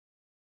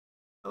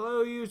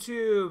Hello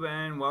YouTube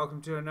and welcome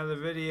to another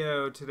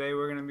video. Today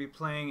we're going to be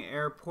playing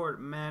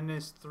Airport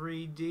Madness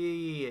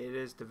 3D. It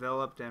is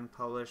developed and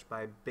published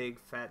by Big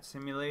Fat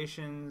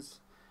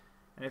Simulations.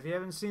 And if you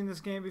haven't seen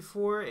this game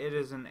before, it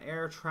is an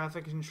air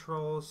traffic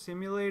control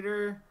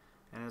simulator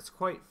and it's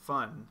quite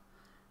fun.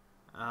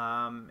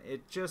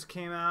 It just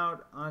came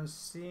out on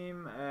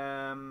Steam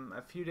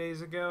a few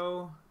days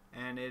ago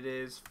and it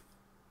is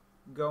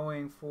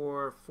going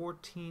for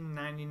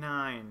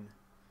 $14.99.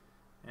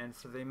 And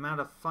for the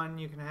amount of fun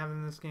you can have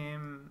in this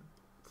game,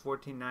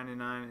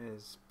 $14.99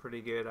 is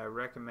pretty good. I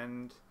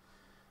recommend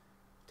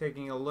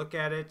taking a look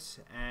at it,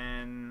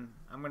 and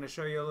I'm going to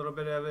show you a little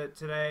bit of it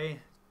today.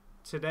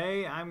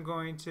 Today I'm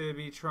going to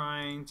be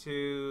trying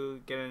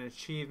to get an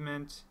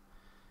achievement.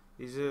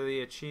 These are the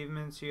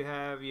achievements you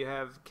have. You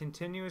have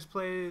continuous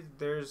play.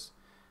 There's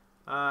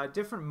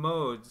different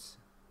modes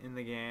in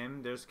the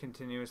game. There's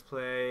continuous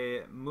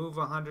play, move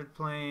 100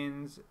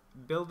 planes,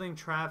 building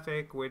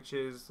traffic, which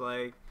is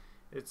like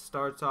it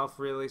starts off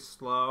really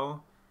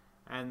slow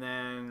and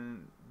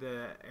then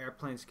the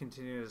airplanes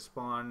continue to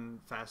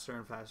spawn faster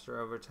and faster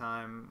over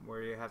time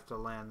where you have to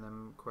land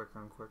them quicker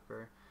and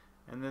quicker.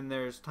 And then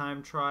there's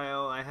time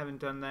trial. I haven't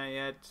done that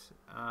yet.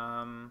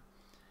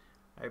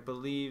 I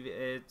believe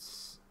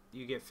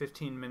you get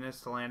 15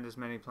 minutes to land as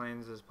many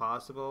planes as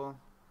possible.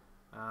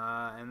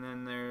 And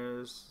then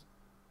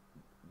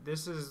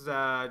this is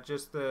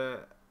just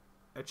the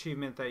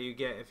achievement that you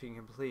get if you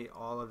complete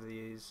all of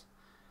these.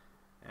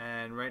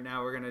 And right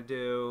now we're gonna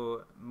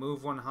do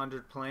move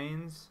 100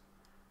 planes,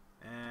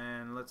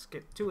 and let's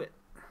get to it.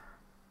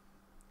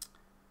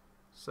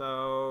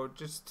 So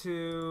just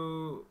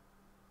to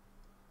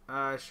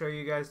show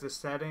you guys the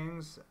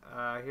settings,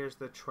 here's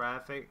the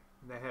traffic.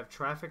 They have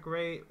traffic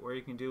rate where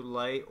you can do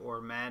light or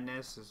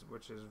madness,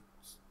 which is,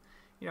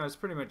 you know, it's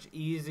pretty much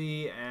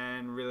easy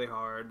and really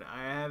hard.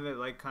 I have it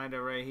like kind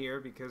of right here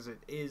because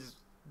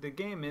the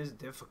game is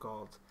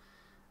difficult.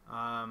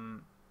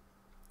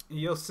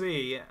 You'll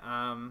see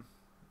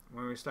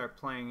when we start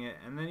playing it.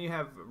 And then you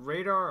have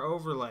radar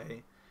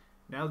overlay.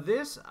 Now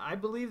this, I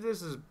believe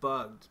this is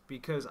bugged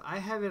because I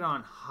have it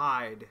on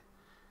hide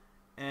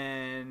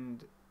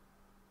and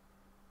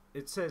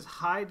it says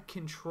hide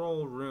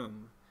control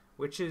room,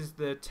 which is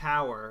the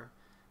tower,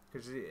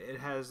 because it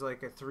has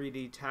like a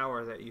 3D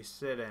tower that you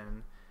sit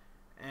in,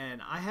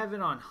 and I have it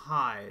on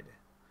hide,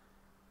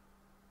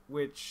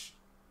 which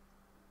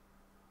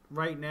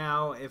right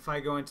now, if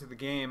I go into the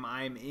game,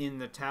 I'm in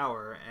the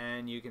tower,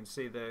 and you can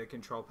see the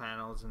control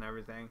panels and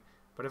everything.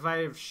 But if I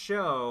have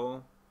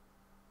show,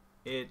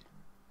 it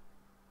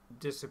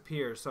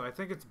disappears. So I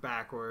think it's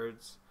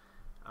backwards.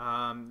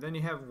 Then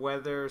you have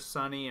weather,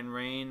 sunny, and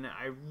rain.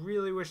 I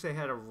really wish they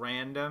had a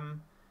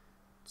random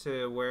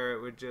to where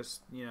it would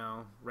just, you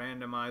know,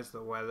 randomize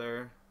the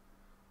weather.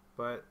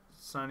 But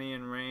sunny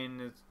and rain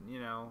is, you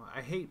know,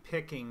 I hate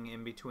picking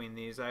in between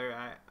these.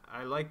 I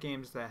like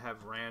games that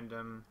have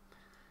random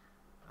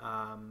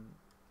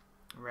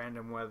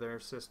weather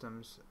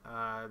systems.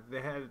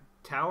 They had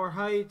tower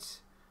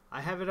height. I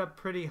have it up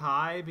pretty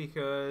high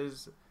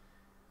because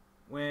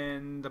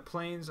when the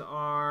planes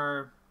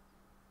are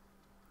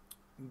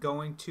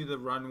going to the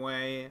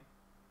runway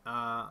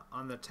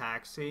on the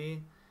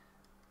taxi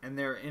and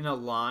they're in a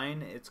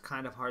line, it's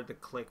kind of hard to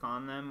click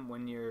on them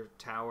when your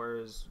tower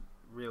is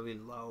really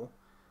low.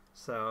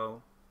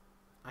 So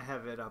I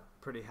have it up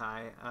pretty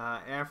high.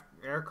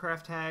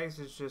 Aircraft tags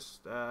is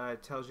just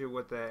it tells you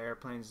what the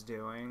airplane's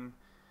doing,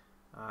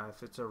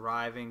 if it's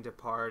arriving,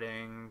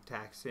 departing,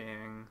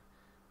 taxiing.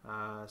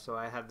 So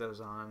I have those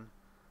on.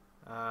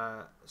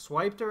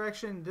 Swipe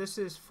direction. This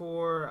is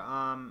for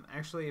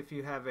actually if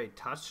you have a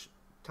touch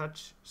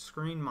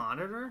screen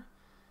monitor,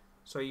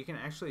 so you can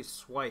actually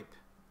swipe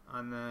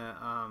on the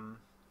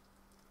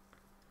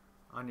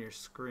on your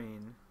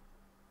screen.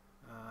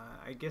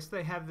 I guess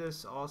they have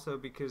this also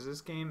because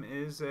this game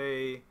is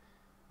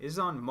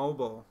on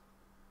mobile.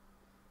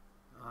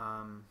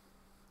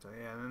 So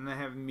yeah, and then they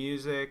have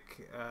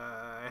music.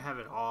 I have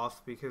it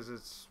off because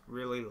it's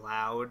really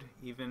loud.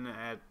 Even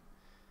at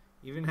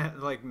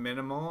like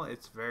minimal,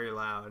 it's very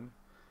loud.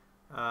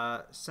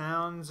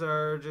 Sounds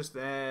are just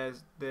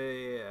as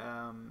the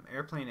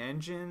airplane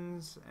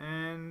engines,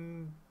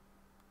 and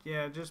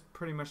yeah, just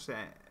pretty much the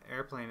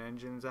airplane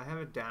engines. I have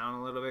it down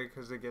a little bit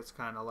because it gets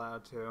kind of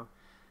loud too.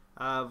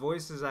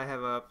 Voices I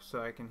have up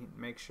so I can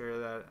make sure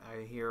that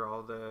I hear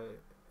all the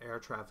air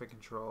traffic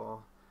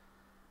control.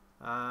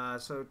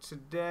 So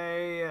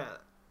today,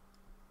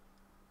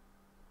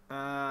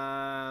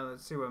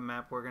 let's see what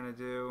map we're gonna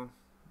do.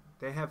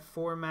 They have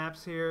 4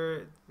 maps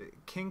here.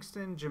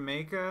 Kingston,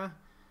 Jamaica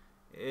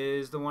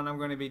is the one I'm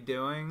going to be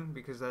doing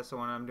because that's the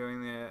one I'm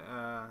doing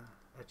the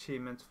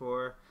achievements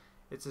for.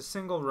 It's a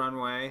single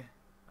runway.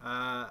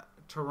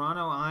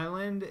 Toronto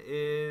Island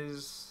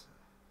is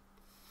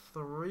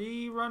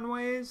 3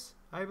 runways,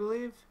 I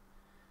believe.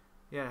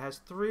 Yeah, it has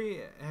 3.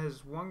 It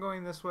has one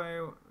going this way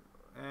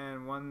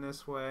and one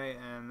this way,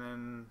 and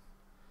then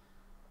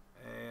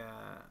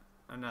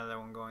another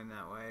one going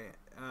that way.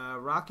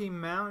 Rocky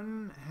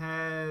Mountain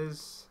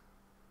has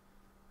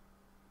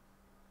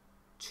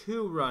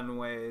 2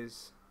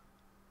 runways,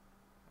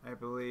 I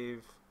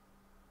believe.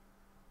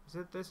 Is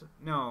it this?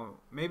 No,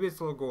 maybe it's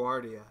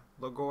LaGuardia.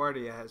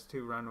 LaGuardia has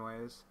 2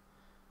 runways.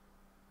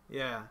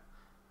 Yeah,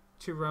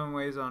 2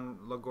 runways on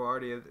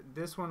LaGuardia.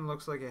 This one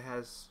looks like it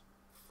has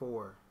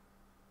 4.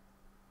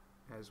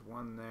 It has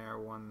 1 there,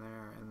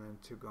 and then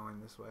 2 going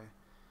this way.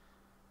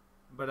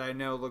 But I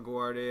know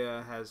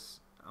LaGuardia has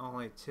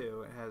only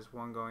 2. It has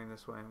 1 going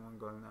this way and 1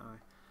 going that way.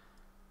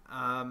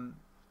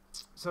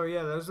 So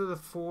yeah, those are the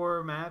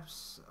 4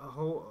 maps.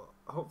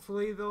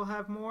 Hopefully they'll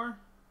have more.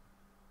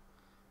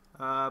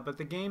 But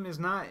the game is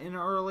not in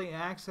early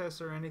access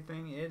or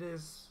anything. It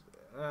is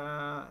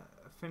a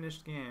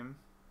finished game.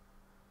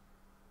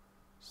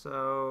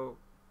 So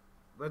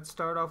let's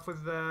start off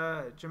with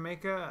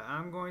Jamaica.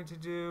 I'm going to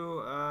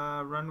do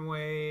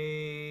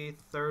runway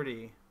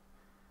 30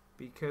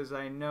 because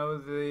I know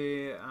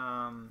the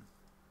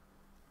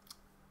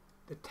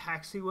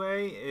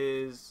taxiway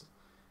is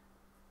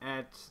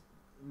at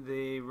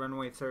the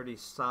runway 30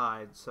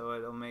 side, so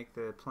it'll make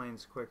the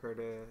planes quicker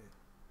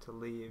to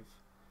leave.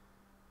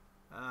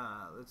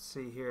 Let's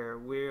see here.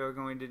 We are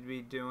going to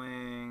be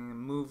doing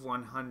move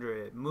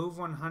 100. Move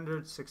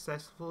 100,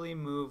 successfully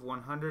move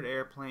 100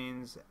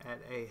 airplanes at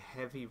a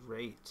heavy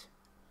rate.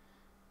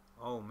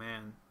 Oh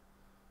man.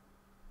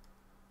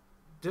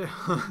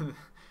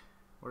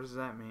 What does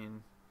that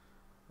mean?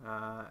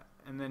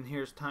 And then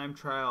here's time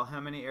trial. How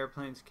many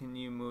airplanes can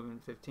you move in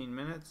 15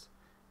 minutes?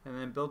 And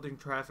then building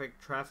traffic.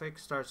 Traffic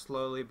starts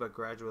slowly but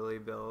gradually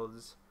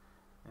builds.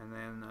 And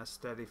then a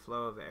steady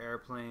flow of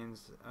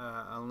airplanes,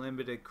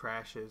 unlimited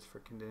crashes for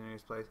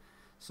continuous plays.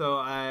 So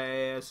I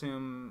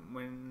assume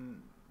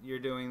when you're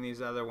doing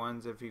these other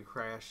ones, if you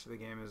crash, the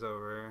game is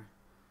over.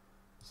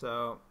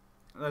 So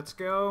let's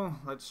go.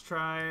 Let's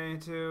try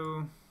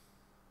to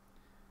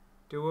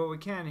do what we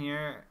can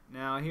here.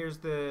 Now here's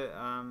the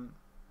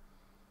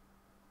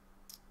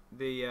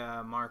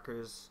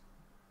markers,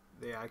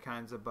 the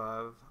icons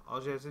above.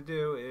 All you have to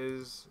do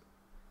is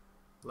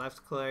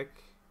left click.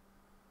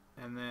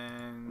 And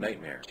then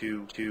Nightmare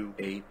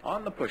 228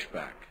 on the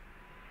pushback.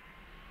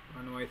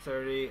 Runway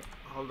 30.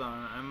 Hold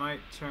on, I might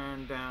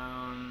turn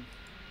down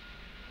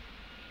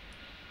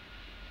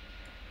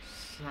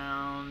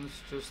sounds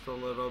just a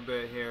little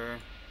bit here.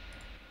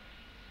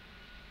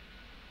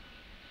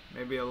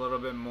 Maybe a little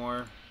bit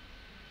more.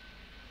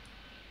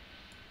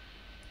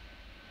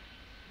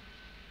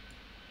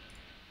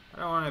 I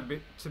don't want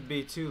it to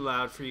be too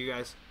loud for you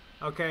guys.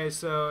 Okay,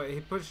 so he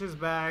pushes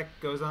back,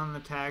 goes on the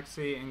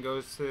taxi, and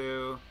goes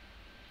to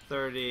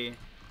 30.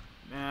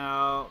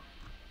 Now,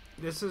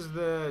 this is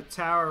the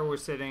tower we're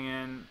sitting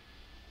in.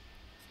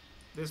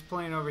 This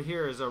plane over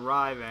here is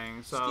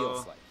arriving, so Steel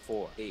flight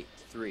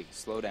 483,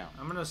 slow down.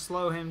 I'm gonna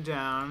slow him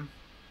down.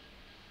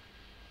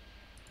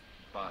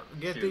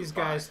 Get these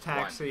guys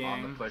taxiing.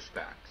 On the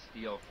pushback.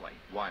 Steel flight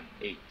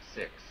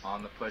 186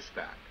 on the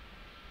pushback.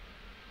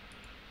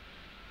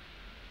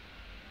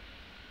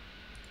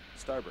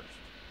 Starburst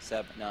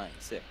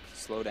 796,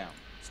 slow down.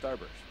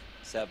 Starburst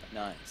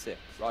 796,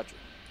 roger.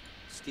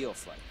 Steel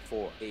flight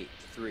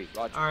 483,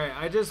 roger. Alright,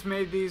 I just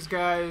made these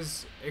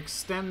guys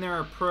extend their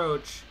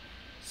approach,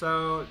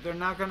 so they're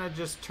not gonna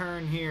just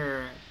turn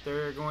here.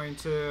 They're going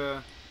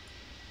to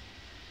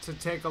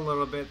take a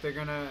little bit. They're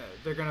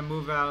gonna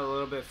move out a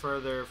little bit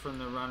further from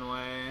the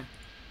runway,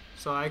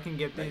 so I can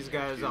get these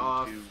guys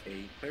off.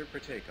 228, cleared for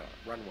takeoff.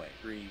 Runway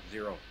 30.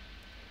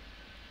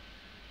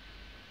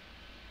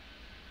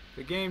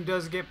 The game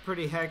does get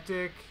pretty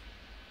hectic.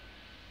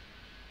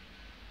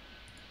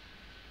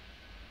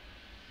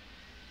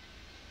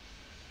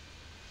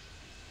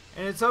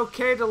 And it's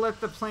okay to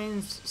let the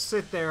planes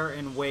sit there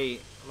and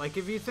wait. Like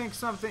if you think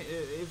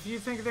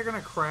they're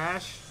gonna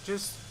crash,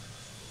 just,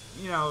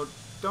 you know,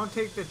 don't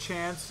take the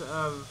chance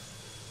of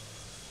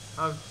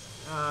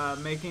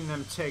making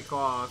them take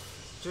off.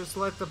 Just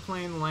let the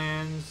plane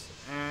land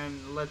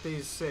and let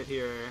these sit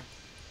here.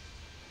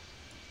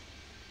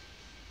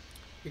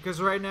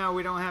 Because right now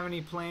we don't have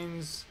any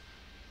planes.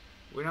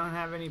 We don't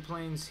have any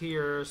planes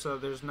here, so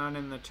there's none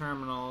in the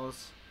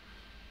terminals.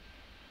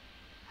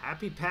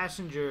 Happy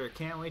passenger,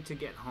 can't wait to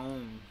get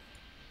home.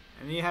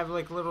 And you have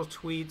like little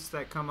tweets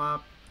that come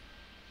up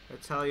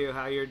that tell you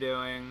how you're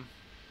doing.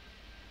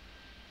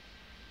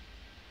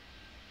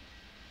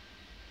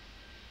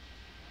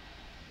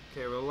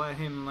 Okay, we'll let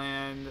him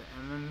land,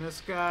 and then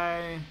this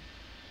guy,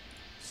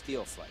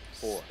 Steel flight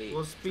 483,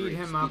 we'll speed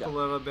him up a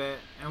little bit,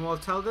 and we'll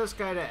tell this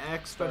guy to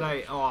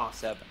expedite off.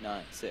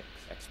 796,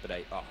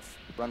 expedite off.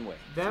 Runway.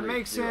 That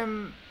makes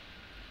him,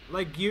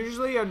 like,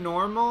 usually a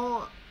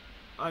normal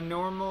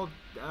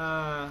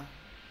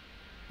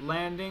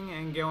landing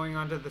and going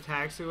onto the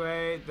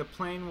taxiway, the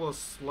plane will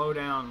slow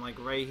down like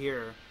right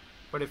here.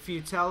 But if you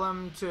tell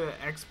him to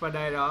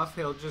expedite off,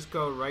 he'll just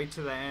go right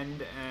to the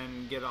end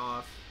and get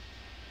off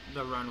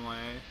the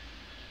runway.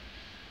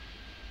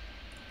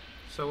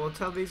 So we'll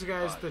tell these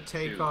guys to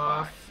take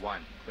off.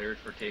 1, cleared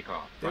for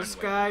takeoff. This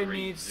Runway guy 30.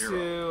 needs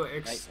to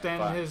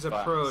extend his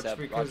approach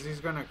because he's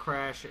going to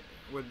crash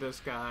with this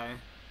guy.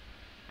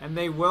 And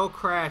they will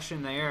crash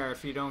in the air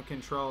if you don't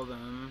control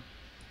them.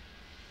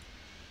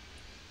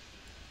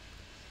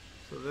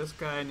 So this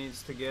guy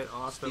needs to get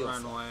off the Steel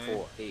runway.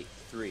 flight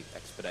 483,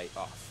 expedite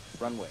off.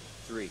 Runway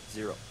 30.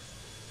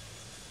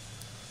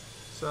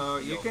 So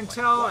you Steel can flight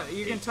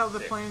tell the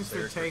 186, planes to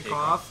cleared for take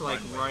takeoff, off like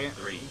runway right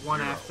 30.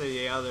 one after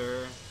the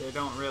other. They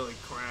don't really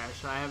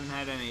crash. I haven't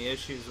had any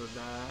issues with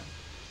that.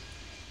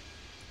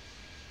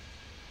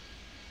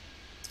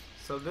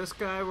 So this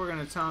guy, we're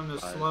gonna tell him to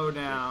slow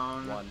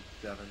down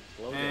 17,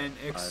 slow and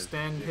down.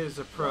 extend 5, his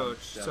 6,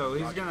 approach. 17, So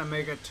he's Roger. gonna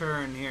make a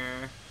turn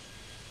here.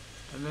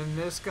 And then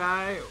this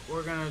guy,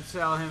 we're gonna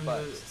tell him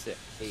 5, to 6,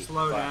 8,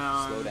 slow 5,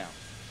 down. slow down.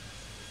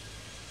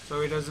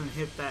 So he doesn't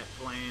hit that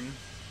plane.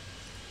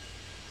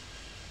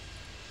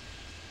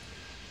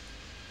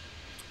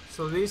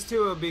 So these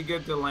two will be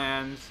good to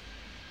land.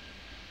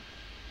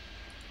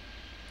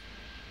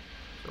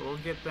 So we'll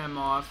get them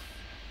off.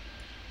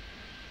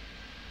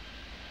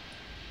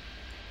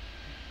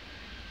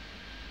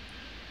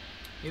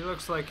 He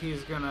looks like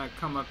he's gonna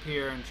come up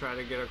here and try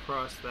to get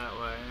across that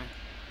way.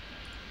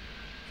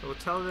 So we'll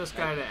tell this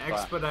guy to 5,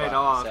 expedite 5,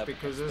 off 7,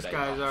 because this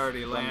expedite guy's off.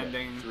 already Runway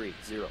landing.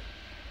 30.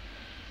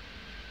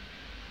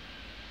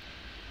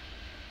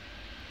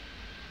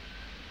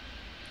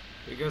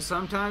 Because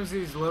sometimes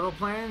these little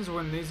planes,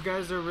 when these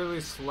guys are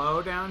really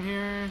slow down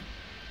here,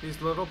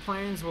 these little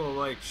planes will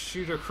like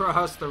shoot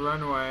across the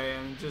runway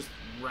and just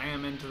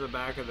ram into the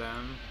back of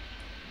them.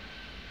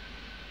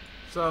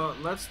 So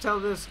let's tell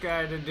this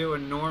guy to do a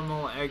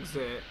normal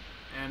exit,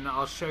 and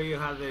I'll show you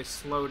how they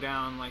slow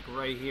down like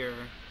right here.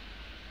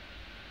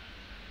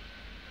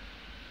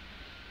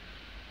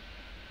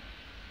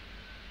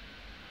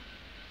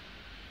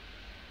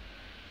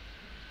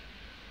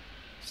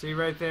 See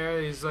right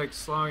there, he's like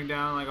slowing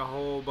down like a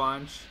whole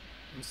bunch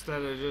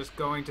instead of just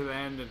going to the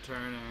end and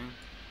turning.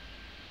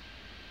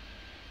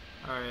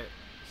 Alright,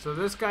 so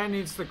this guy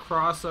needs to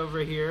cross over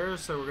here,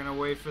 so we're gonna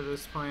wait for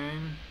this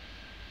plane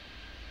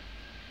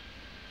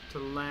to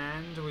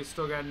land. We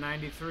still got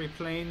 93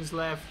 planes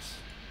left.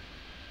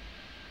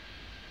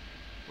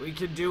 We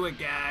can do it,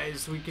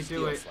 guys. We can do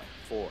Steel it. flight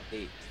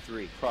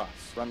 483, cross.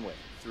 Runway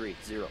 30.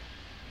 And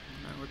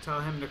we'll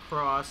tell him to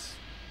cross.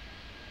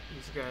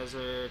 These guys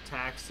are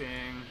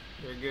taxiing.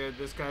 They're good.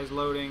 This guy's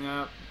loading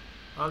up.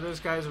 Oh, this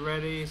guy's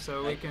ready,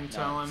 so we can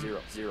tell him.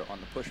 0 on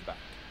the pushback.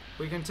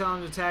 We can tell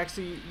him to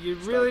taxi. You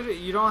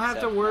don't have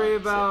to worry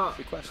 796, about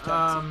request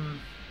taxi.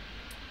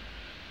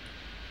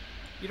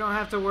 you don't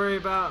have to worry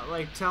about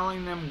like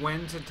telling them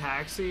when to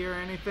taxi or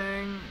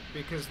anything,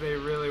 because they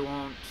really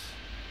won't.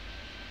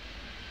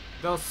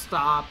 They'll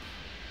stop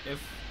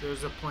if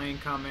there's a plane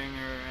coming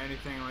or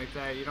anything like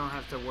that. You don't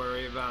have to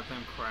worry about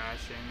them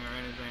crashing or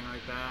anything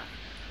like that.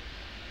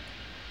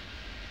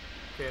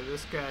 Okay,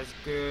 this guy's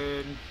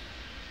good.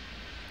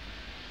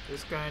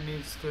 This guy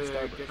needs to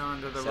Starboard, get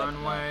onto the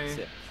 796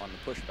 runway. on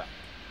the pushback.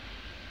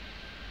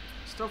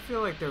 Still feel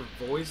like their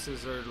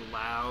voices are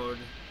loud.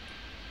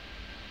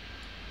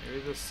 Maybe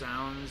the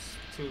sound's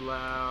too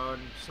loud,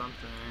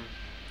 something.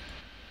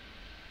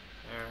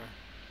 There.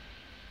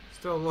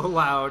 Still a little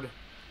loud.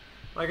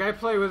 Like, I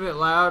play with it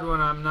loud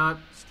when I'm not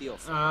Steel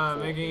flight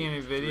making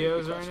any 483,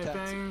 videos or request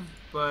anything, taxi.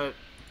 but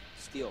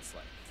Steel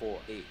flight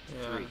 483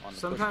 yeah, on the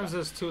sometimes pushback.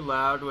 it's too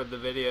loud with the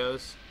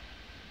videos.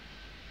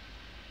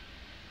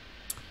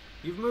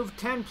 You've moved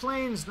 10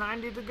 planes,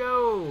 90 to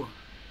go.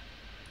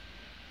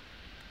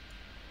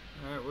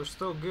 Alright, we're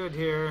still good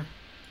here.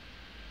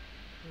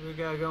 What we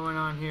got going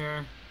on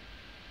here?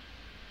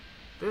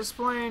 This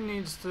plane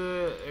needs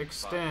to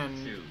extend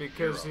 5, 2,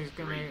 because 0, he's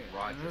gonna. 3, And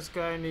Roger. this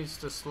guy needs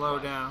to slow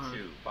 1, down.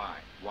 2, 5,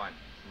 1,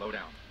 slow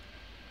down.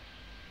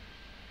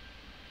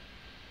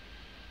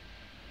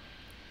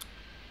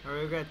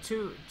 Alright, we've got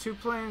two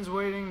planes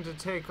waiting to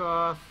take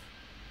off.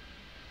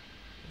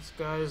 This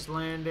guy's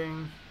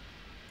landing.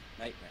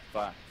 Nightmare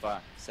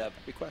 557,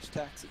 request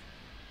taxi.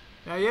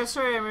 Now,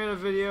 yesterday I made a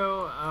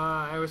video.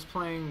 I was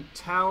playing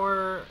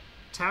Tower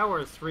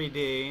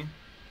 3D,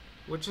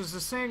 which is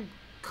the same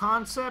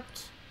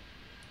concept.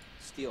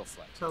 Steel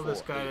flight Tell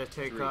this guy to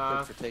 483, take cleared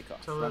off. for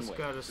takeoff. Tell this Runway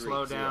guy to 30.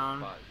 slow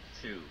down. 5,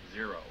 2,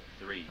 0,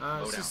 3,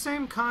 slow It's the down.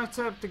 same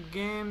concept. The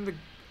game.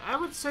 I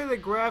would say the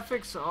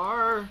graphics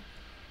are.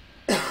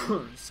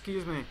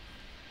 Excuse me.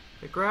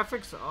 The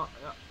graphics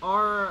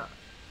are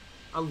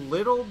a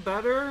little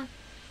better,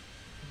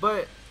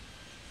 but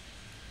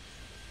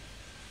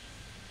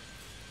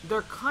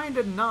they're kind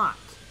of not,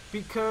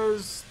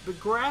 because the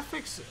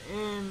graphics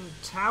in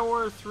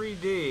Tower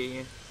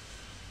 3D,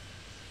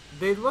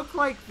 they look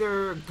like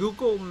they're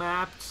Google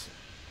mapped,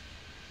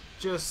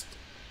 just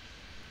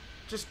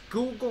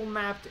Google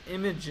mapped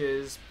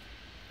images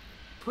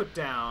put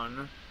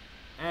down,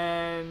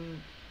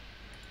 and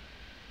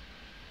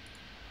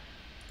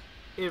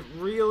it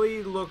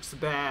really looks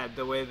bad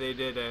the way they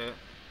did it.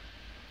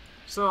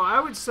 So I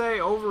would say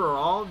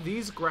overall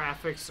these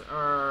graphics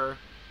are,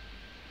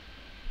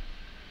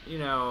 you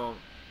know,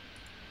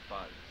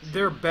 5, 2,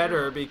 they're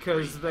better 0,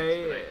 because 3,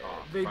 they expedite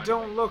off. Runway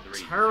don't look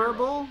 30.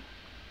 terrible,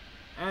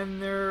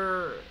 and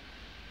they're,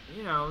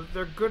 you know,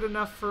 they're good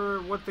enough for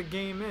what the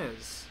game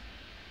is.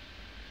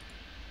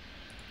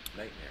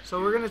 Nightmare. So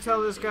we're gonna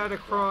tell this guy to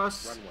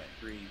cross. Runway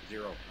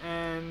 30.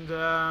 And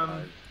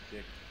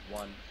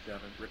 5617.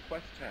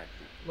 Request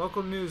taxi.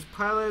 local news: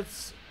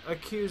 pilots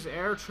accuse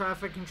air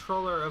traffic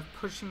controller of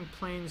pushing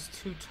planes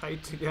too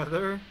tight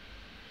together.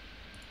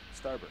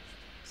 Starburst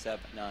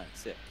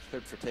 796.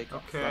 Cleared for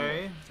takeoff.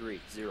 Okay. Runway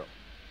 30.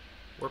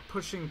 We're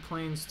pushing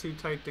planes too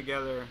tight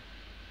together.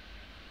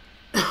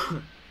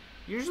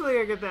 Usually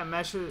I get that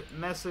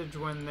message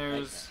when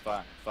there's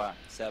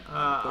 557.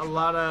 a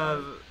lot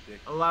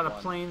of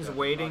planes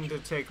waiting to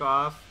take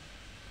off.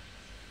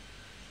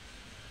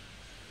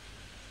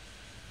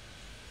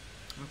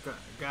 Okay,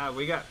 God,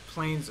 we got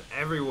planes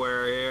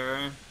everywhere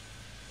here.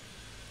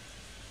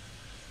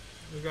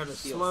 We gotta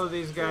slow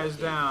these guys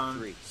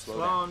down.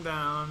 Slow them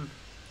down.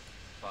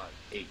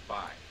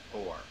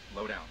 5854.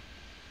 Low down.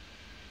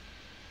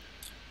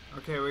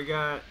 Okay, we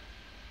got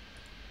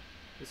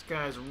this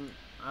guy's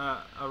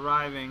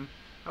arriving.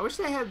 I wish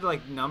they had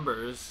like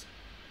numbers.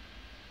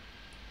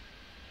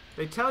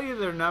 They tell you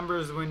their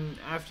numbers when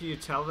after you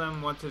tell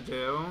them what to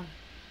do.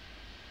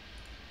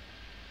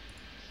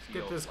 Let's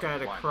get this guy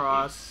to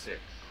cross.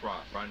 186.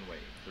 Cross runway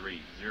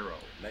 30.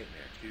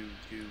 Nightmare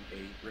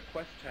 228.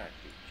 Request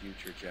taxi.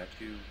 Future jet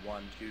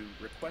 212.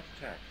 Request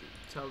taxi.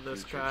 Tell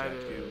this Future guy jet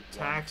to 212.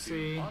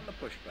 taxi. On the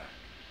pushback.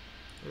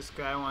 This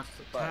guy wants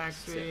to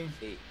taxi.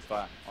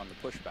 5 on the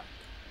pushback.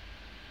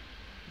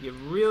 You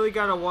really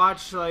gotta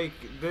watch like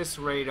this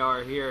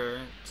radar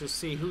here to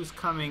see who's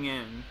coming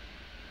in.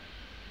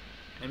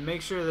 And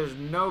make sure there's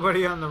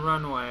nobody on the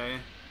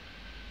runway.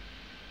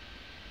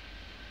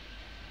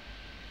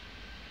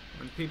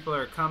 When people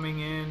are coming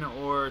in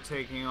or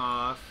taking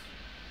off.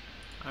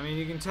 I mean,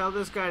 you can tell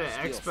this guy to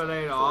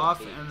expedite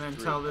off and then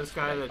tell this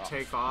guy to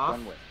take off.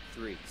 Runway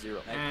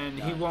 30. And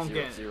he won't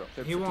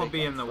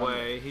be in the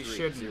way. He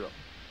shouldn't.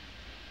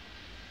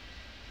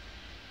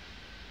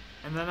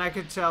 And then I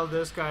could tell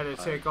this guy to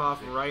take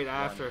off right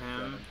after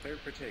him.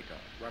 Cleared for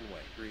takeoff.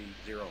 Runway 30.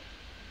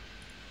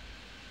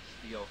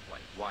 Steel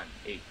flight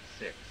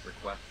 186.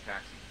 Request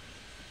taxi.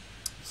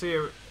 See,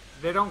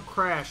 they don't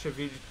crash if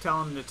you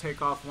tell them to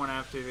take off one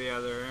after the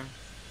other.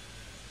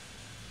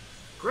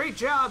 Great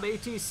job,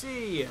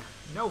 ATC!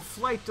 No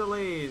flight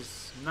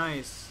delays.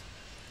 Nice.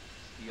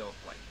 Steel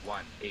flight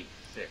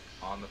 186.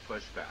 On the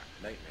pushback.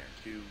 Nightmare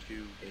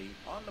 228.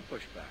 On the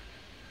pushback.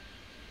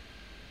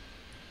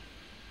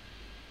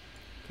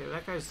 Okay,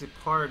 that guy's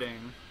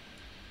departing.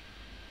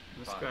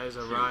 This guy's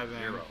arriving.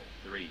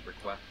 503.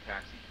 Request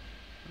taxi.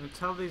 I'm gonna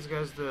tell these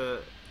guys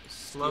to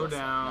slow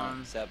down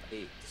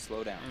 978.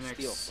 Slow down. and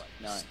Steel flight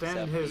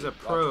extend his 978.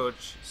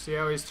 approach. See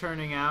how he's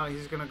turning out?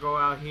 He's gonna go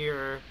out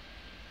here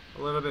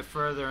a little bit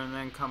further and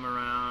then come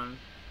around.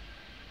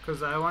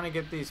 Because I want to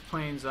get these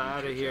planes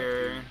out of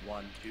here.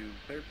 12.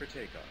 Cleared for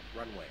takeoff.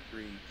 Runway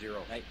 30.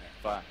 Nightmare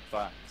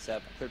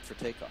 557. Cleared for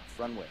takeoff.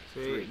 Runway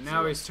See, 30.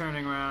 now he's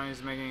turning around.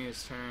 He's making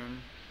his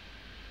turn.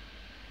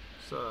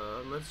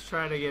 So let's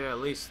try to get at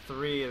least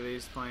 3 of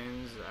these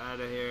planes out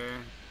of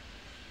here.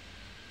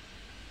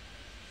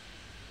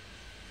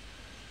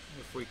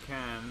 If we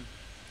can.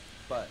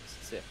 Buzz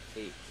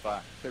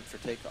 685. Cleared for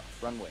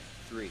takeoff. Runway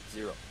 30.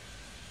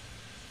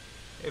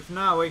 If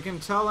not, we can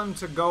tell him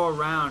to go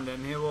around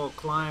and he will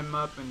climb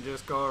up and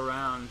just go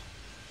around.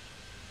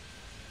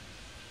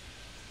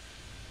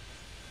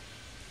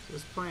 Is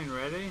this plane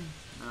ready?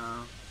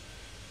 No.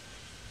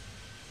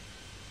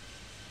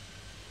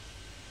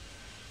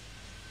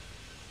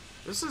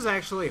 This is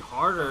actually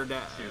harder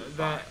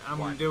that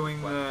I'm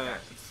doing the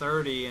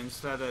 30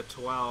 instead of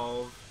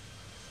 12.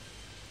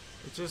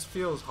 It just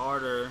feels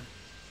harder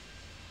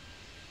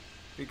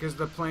because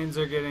the planes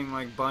are getting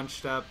like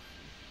bunched up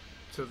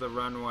to the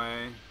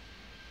runway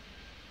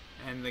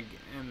and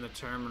the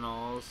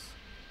terminals.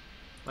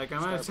 Like,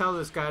 I'm gonna tell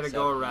this guy to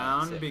go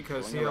around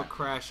because he'll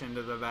crash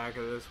into the back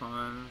of this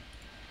one.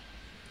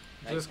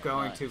 Just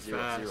going too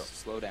fast.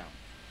 Slow down.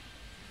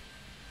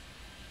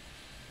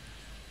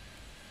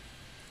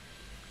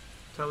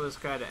 Tell this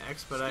guy to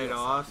expedite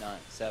off.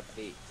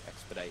 978.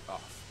 Expedite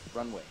off.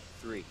 Runway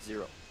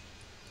 30.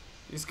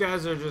 These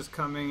guys are just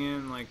coming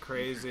in like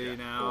crazy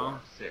now.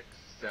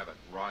 467.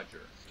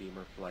 Roger.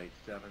 Steamer flight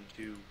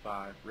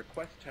 725.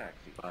 Request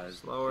taxi. Buzz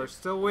Slower.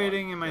 Still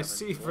waiting in my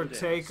seat for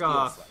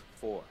takeoff.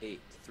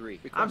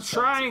 483. I'm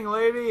trying,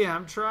 lady.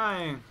 I'm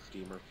trying.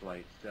 Steamer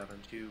flight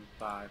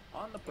 725.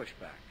 On the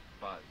pushback.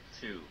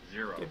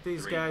 520. Get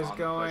these guys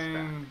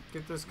going.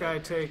 Get this guy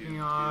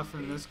taking off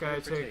and this guy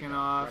taking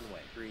off.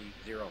 Runway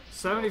 30.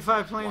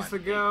 75 planes to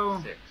go.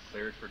 186.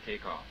 Cleared for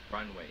takeoff.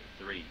 Runway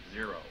 30.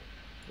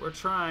 We're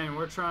trying.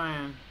 We're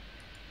trying.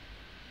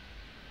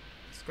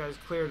 This guy's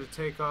clear to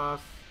take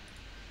off.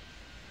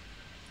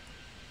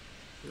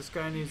 This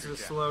guy needs to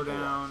slow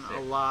down a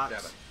lot.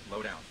 7.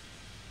 Low down.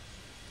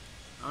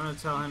 I'm gonna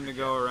tell him to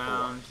go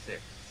around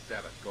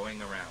 467.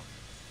 Going around.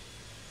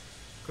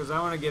 because I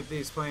want to get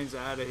these planes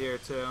out of here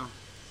too.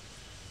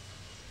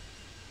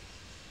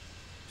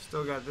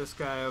 Still got this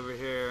guy over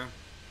here.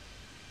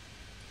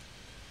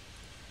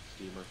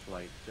 steamer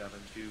flight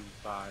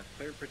 725,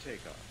 cleared for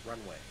takeoff.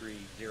 Runway 30.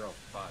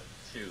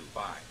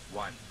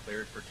 525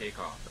 cleared for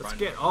takeoff. Let's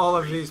Runway get all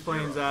of 30, these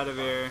planes out of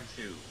here.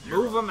 520,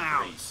 Move them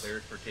out. 3,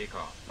 cleared for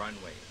takeoff.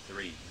 Runway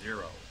 30.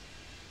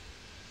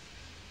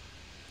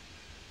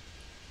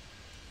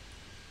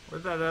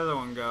 Where'd that other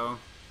one go?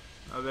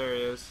 Oh, there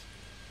he is.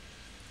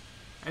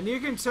 And you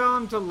can tell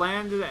him to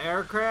land the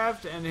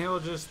aircraft and he'll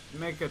just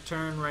make a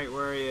turn right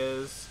where he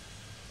is.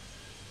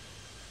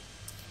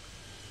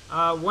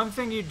 One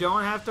thing you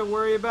don't have to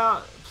worry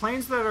about,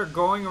 planes that are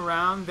going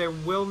around, they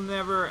will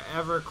never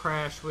ever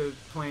crash with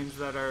planes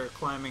that are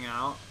climbing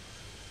out.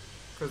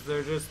 Because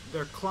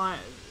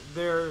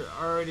they're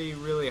already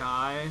really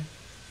high.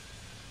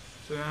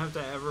 So you don't have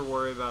to ever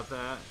worry about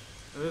that.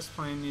 This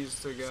plane needs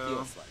to go.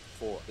 Steel flight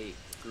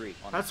 483.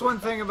 That's one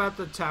thing about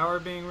the tower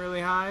being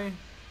really high.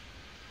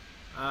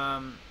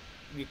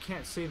 You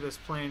can't see this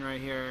plane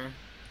right here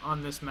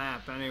on this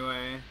map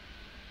anyway,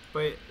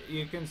 but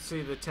you can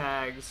see the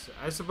tags.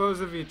 I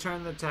suppose if you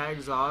turn the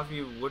tags off,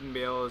 you wouldn't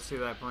be able to see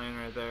that plane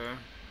right there.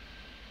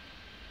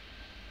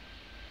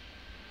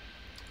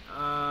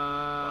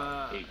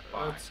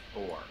 Let's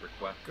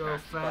go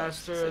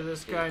faster.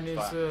 This guy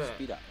needs to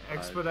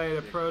expedite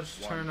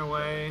approach, turn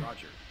away.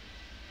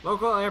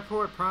 Local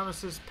airport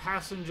promises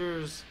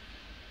passengers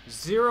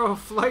 0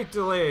 flight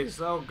delays.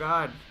 Oh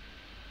God.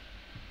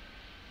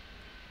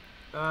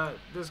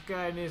 This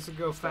guy needs to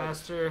go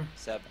faster.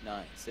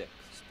 796.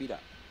 Speed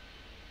up.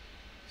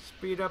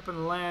 Speed up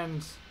and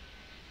land.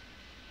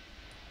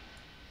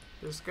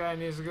 This guy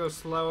needs to go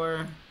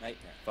slower.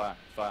 Nightmare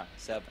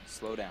 557.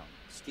 Slow down.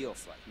 Steel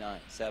flight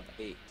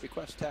 978.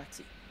 Request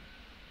taxi.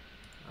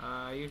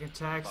 You can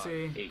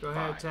taxi. 5, 8, Go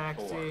ahead, 5,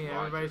 taxi. 4,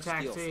 Everybody Steel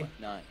taxi. flight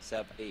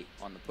 978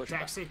 on the pushback.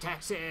 Taxi,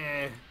 taxi.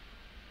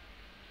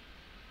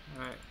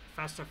 Alright,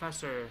 faster,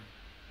 faster.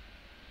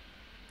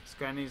 This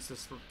guy needs to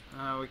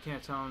we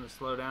can't tell him to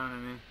slow down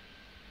any.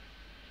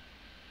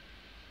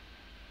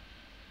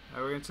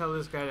 Alright, we're gonna tell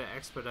this guy to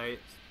expedite.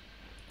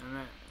 And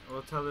then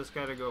we'll tell this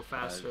guy to go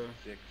faster.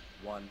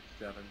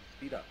 617,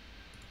 speed up.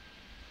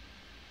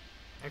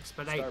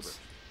 Expedite. Starboard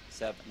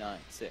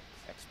 796.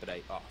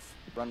 Expedite off.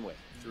 Runway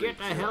 30. Get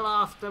the hell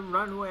off the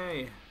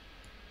runway.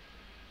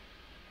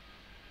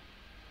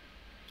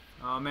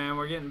 Oh man,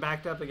 we're getting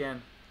backed up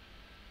again.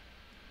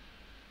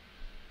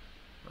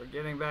 We're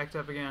getting backed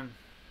up again.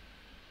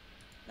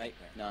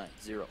 Nightmare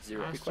 900. Faster,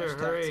 Request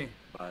hurry. taxi.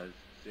 Buzz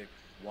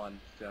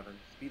 617,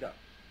 speed up.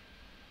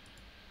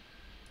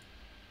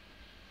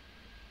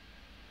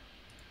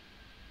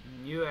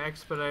 You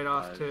expedite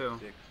off Buzz too.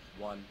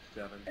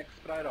 617,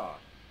 expedite off.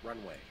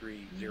 Runway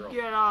 30.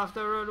 Get off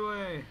the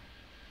runway.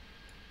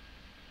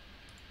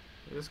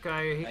 This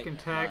guy, he can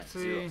Nightmare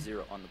taxi.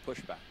 900 on the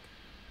pushback.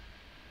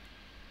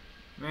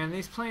 Man,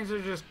 these planes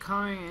are just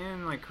coming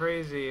in like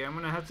crazy. I'm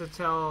gonna have to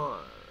tell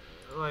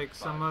like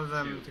some of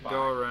them to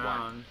go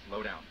around.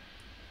 Slow down.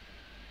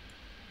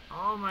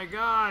 Oh my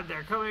God,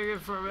 they're coming in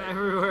from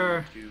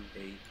everywhere.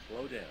 28,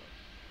 slow down.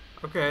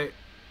 Okay,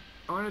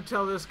 I want to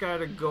tell this guy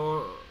to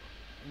go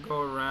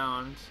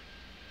around.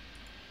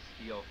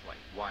 Steel flight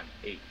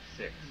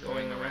 186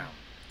 going Yeah. around.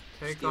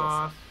 Take Steel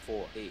off. flight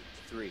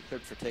 483.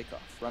 Cleared for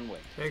takeoff. Runway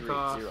Take 30.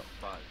 off.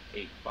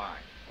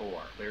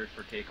 5854 cleared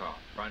for takeoff.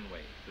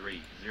 Runway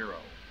 30.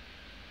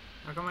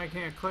 How come I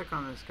can't click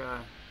on this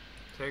guy?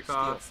 Take Steel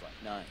off. flight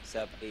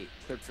 978.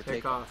 Cleared for Take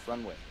takeoff. off.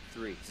 Runway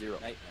 30.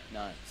 Nightmare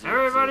 900.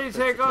 Everybody Cleared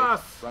take for takeoff.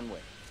 off.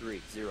 Runway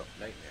 30.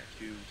 Nightmare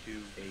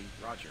 228,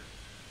 roger.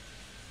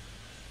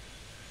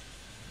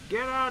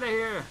 Get out of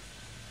here.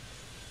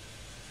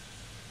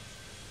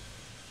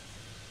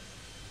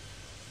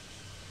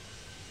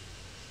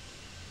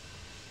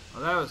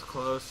 Well, that was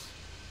close.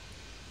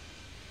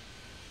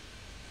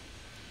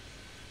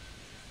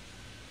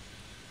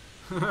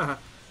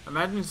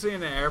 Imagine seeing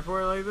an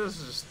airport like this,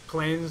 just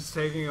planes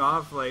taking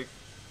off like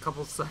a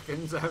couple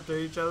seconds after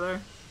each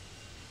other.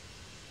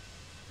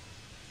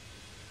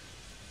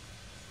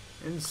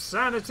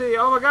 Insanity!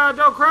 Oh my God,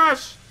 don't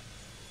crash!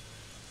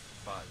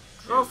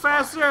 Go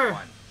faster!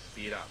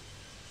 Speed up.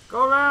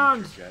 Go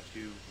around! Jet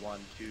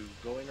 212,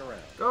 going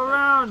around. Go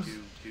around!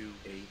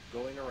 228,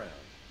 going around.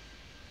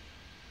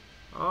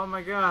 Oh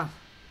my God.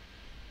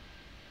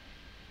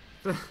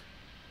 The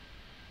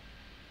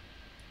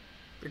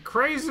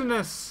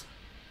craziness!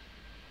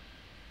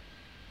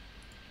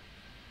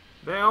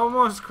 They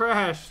almost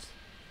crashed.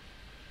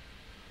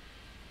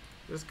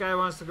 This guy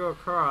wants to go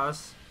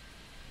across.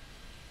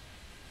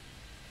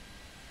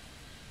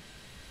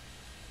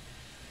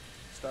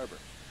 Starboard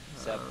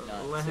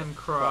 796. Let him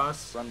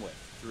cross. Runway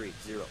 30.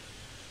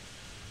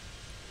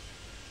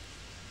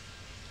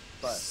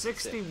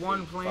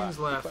 61 planes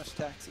left. Request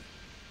taxi.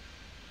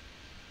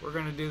 We're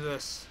gonna do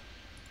this.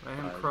 Let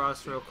him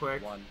cross real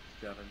quick.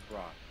 17,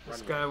 cross. This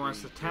Runway guy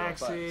wants to 30.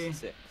 taxi. 5,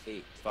 6,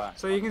 8, 5.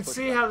 So you can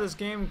see how this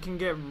game can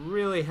get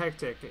really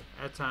hectic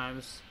at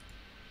times.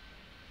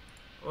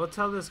 We'll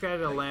tell this guy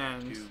to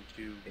land.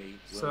 228,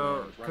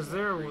 So, because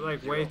runway they're 30.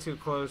 like way too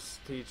close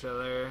to each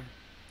other.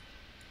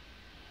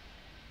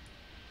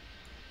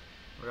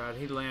 Oh God,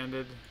 he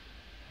landed.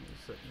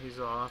 He's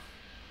off.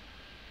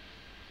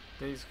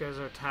 these guys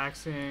are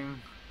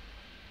taxiing.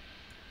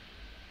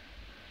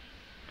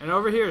 And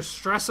over here,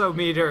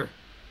 stressometer.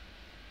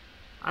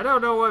 I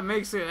don't know what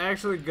makes it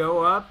actually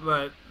go up,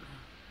 but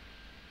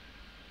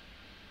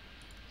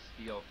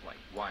Steel flight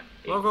 1.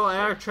 local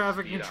air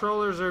traffic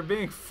controllers are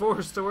being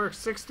forced to work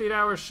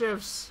 16-hour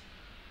shifts.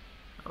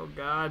 Oh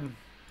God.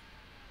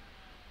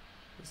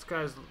 This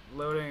guy's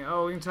loading.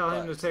 Oh, we can tell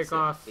him to take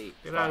off.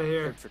 Get out of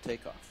here. For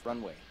takeoff.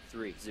 Runway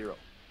 30.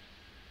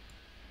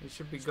 He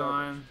should be Starboard.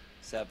 gone.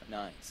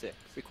 796.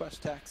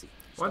 Request taxi.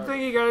 One Starboard.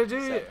 thing you gotta do,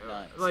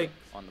 796 like,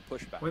 on the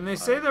pushback. when they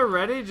say they're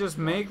ready, just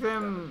make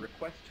them,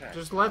 Request taxi.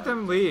 just let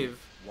them leave.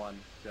 17.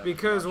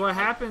 Because what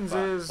happens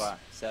is,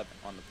 557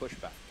 on the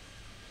pushback.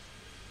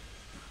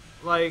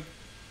 like,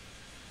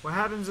 what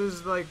happens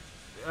is, like,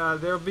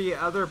 there'll be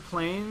other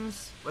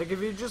planes. Like, if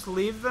you just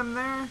leave them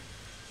there,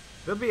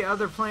 there'll be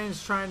other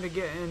planes trying to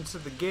get into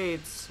the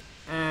gates,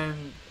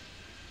 and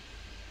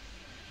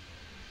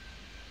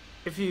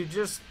if you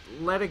just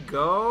let it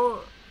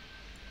go,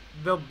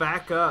 they'll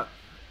back up.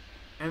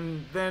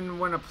 And then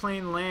when a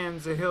plane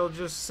lands, he'll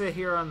just sit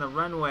here on the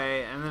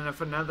runway, and then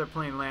if another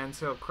plane lands,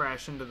 he'll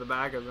crash into the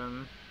back of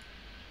him.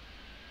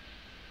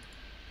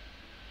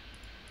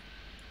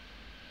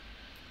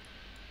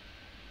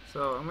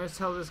 So I'm going to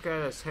tell this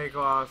guy to take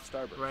off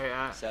Starboard. right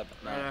after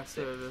 796.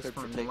 this Cleared for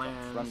one takeoff.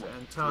 lands, Runway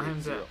and tell him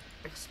to 30.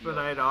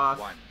 expedite off.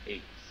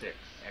 186.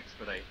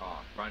 Expedite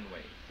off.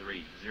 Runway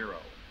 30.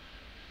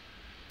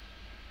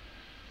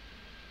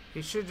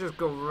 He should just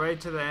go right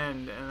to the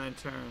end and then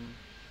turn,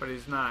 but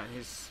he's not.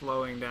 He's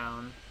slowing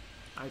down.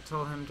 I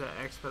told him to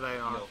expedite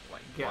Steel off.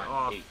 flight Get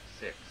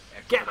 186.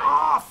 off. Get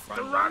off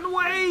the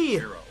runway!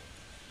 30.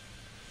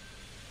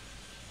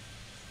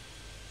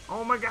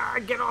 Oh my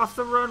God! Get off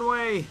the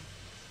runway!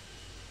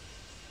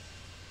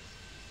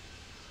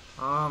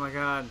 Oh my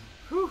God!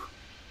 Whew.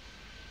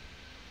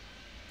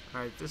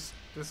 All right, this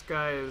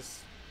guy is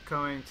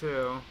coming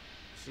too.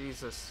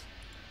 Jesus.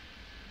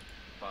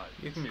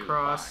 You can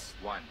cross.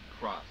 1.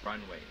 Cross.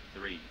 Runway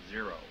 30.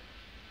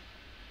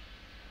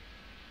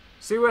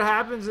 See, what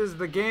happens is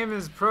the game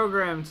is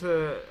programmed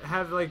to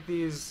have like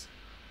these.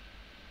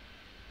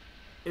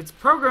 It's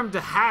programmed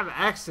to have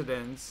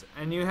accidents,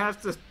 and you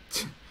have to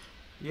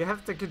you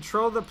have to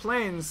control the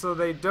planes so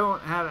they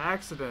don't have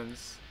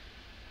accidents.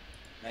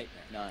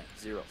 Nightmare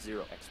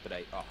 900.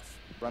 Expedite off.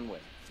 Runway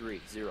 30.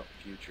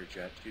 Future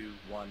jet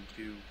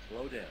 212.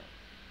 Slow down.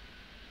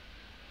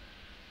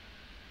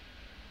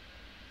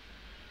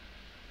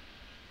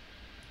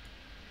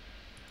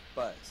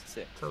 Buzz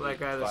 6. Tell that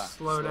guy to 5.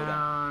 slow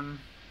down.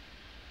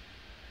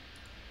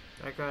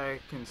 That guy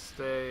can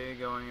stay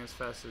going as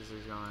fast as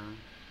he's going.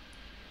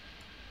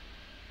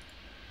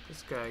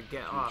 This guy,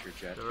 get off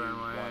Future jet the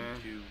runway.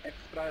 212.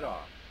 Expedite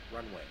off.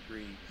 Runway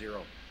 30.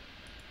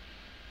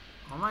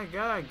 Oh my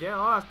God, get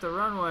off the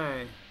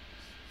runway.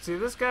 See,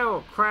 this guy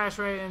will crash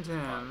right into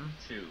him.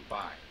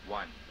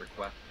 251.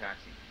 Request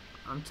taxi.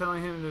 I'm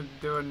telling him to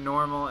do a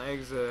normal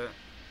exit.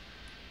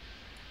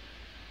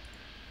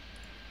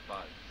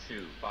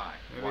 525.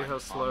 Maybe he'll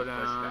slow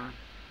down.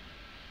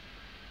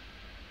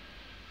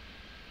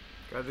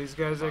 God, these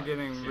guys are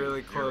getting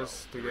really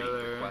close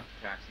together. Request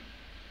taxi.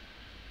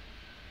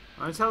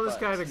 I'm gonna tell this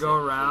guy to Buzz go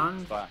 6,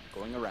 around, 5.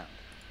 Going around.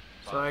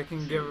 so I can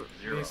give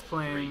 203 these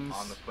planes,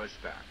 on the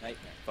pushback.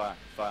 Nightmare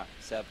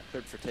 557.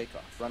 Cleared for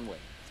takeoff. Runway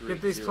 30.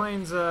 get these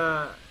planes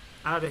out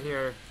of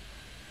here.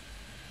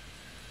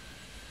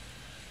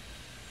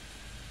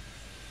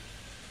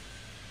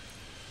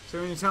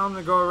 So when you tell them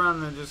to go around,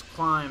 they just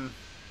climb,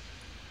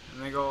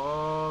 and they go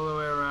all the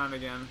way around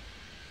again,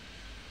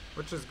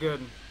 which is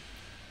good.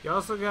 You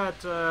also got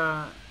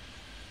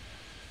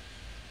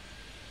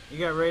you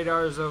got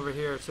radars over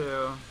here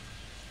too,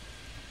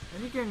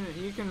 and you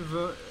can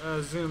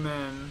zoom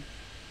in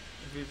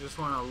if you just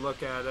want to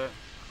look at it.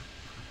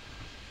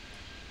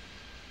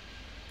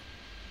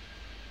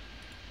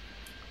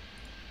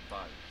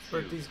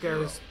 Let these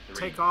guys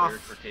take off.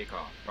 For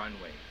takeoff.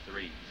 Runway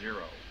 30.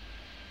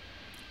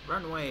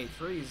 Runway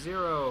 30.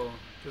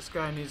 This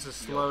guy needs to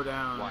slow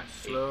down.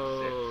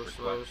 186,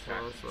 Slow. request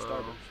taxi.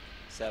 Starboard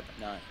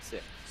 796. See,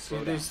 Slow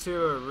down. these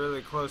two are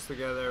really close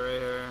together right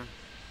here.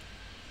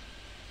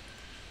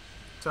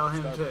 Tell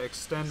him to Starboard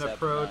extend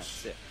approach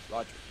 796.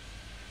 Roger.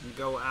 and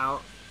go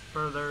out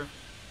further.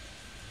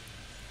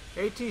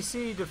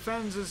 ATC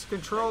defends its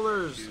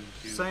controllers,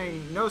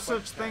 saying no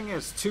such thing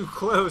as too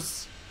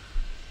close.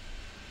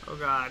 Oh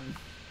God.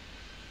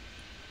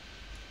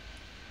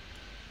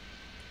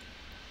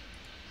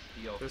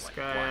 Steel This flight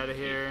guy outta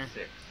here.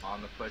 186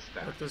 on the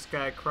pushback. Let this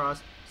guy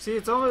cross. See,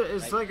 it's almost,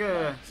 it's like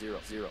a,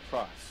 900.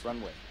 Cross.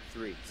 Runway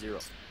 30.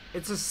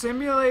 it's a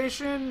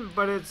simulation,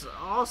 but it's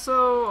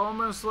also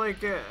almost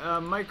like a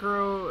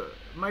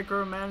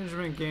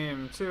micromanagement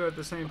game too at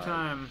the same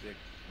time.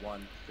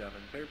 617.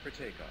 Clear for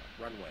takeoff.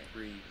 Runway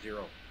 30.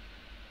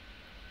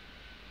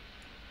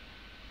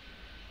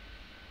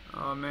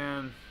 Oh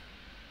man.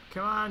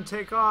 Come on,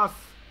 take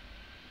off.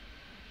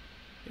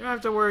 You don't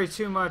have to worry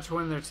too much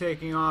when they're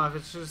taking off.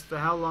 It's just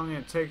how long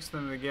it takes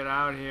them to get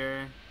out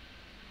here.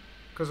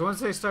 Because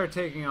once they start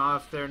taking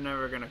off, they're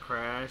never going to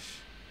crash.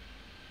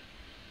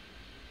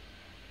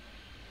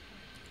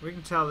 We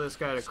can tell this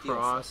guy to Steel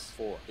cross.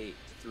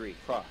 483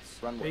 cross.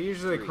 Runway. They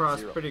usually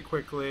cross 30. pretty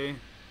quickly.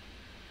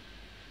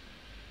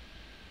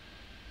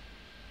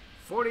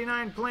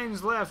 49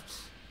 planes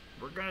left.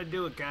 We're going to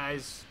do it,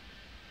 guys.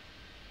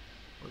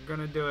 We're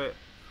going to do it.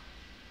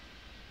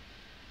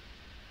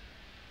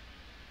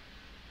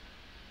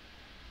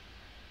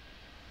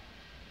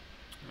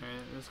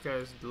 Alright, this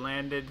guy's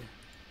landed.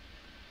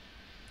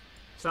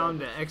 Tell him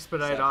to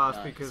expedite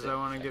off because I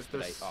want to get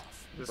this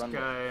runway,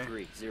 guy.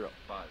 30.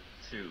 5,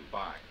 2,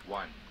 5,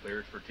 1.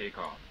 Cleared for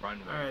takeoff.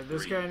 Runway. Alright,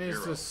 this 30. guy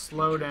needs to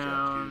slow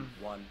down.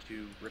 1,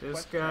 2,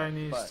 This guy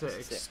needs to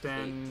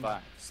extend.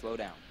 5. Slow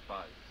down.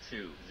 5,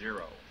 2,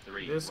 0,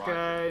 3. This Roger.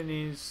 guy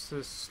needs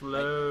to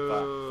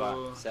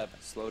slow 5, 7.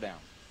 Slow down.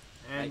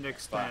 and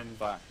extend.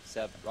 5,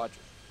 7. Roger.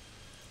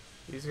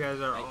 These guys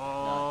are 9,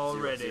 all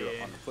 0, ready. 0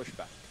 on the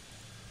pushback.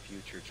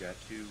 Future jet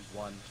 2,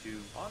 1, 2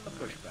 on the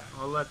pushback.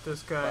 We'll let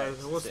this guy.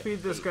 5, We'll 6, speed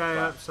this 8, guy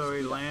 5. up so he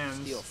Speed up.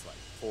 lands. Steel flight.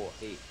 4,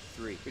 8,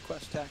 3.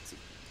 Request taxi.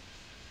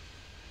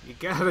 You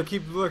gotta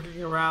keep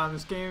looking around.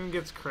 This game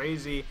gets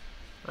crazy.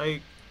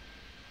 Like,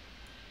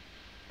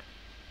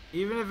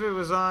 even if it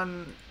was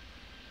on,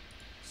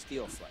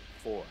 Steel flight.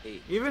 4,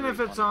 8. even 3 if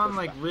it's the on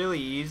like pushback. really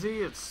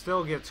easy, it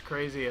still gets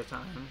crazy at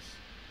times.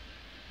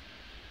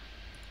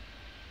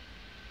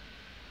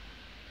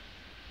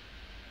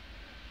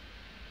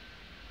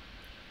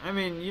 I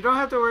mean, you don't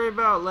have to worry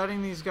about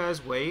letting these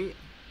guys wait,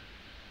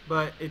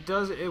 but it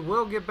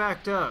will get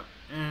backed up,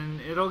 and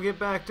it'll get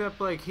backed up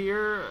like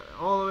here,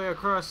 all the way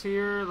across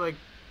here. Like,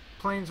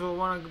 planes will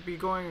want to be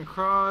going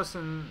across,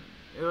 and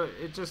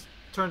it just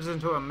turns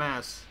into a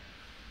mess.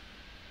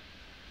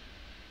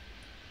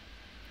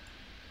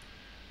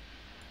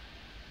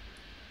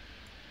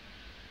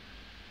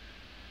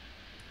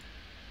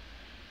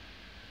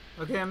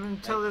 Okay, I'm gonna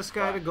tell this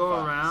guy to go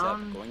 5, 7,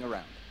 around. going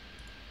around.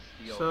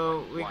 Steel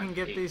So flight. we can 1,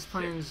 get 8, these 6.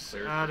 planes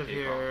Cleared for out of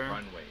takeoff. here.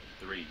 Runway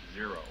 30.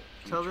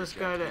 Tell Future this jet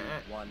guy to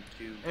 2, 1,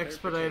 2, cleared for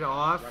expedite takeoff.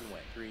 off. Runway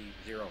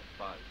 30.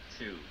 5,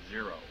 2,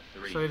 0,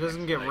 3. So he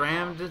doesn't get Expedite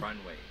rammed- off.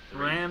 Runway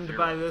 30. rammed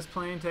by this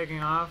plane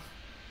taking off.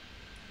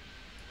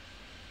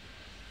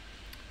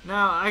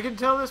 Now, I can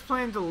tell this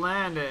plane to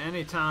land at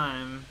any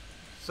time.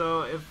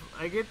 So if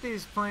I get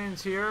these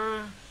planes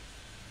here,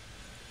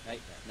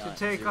 Nightmare. 9,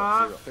 take 0,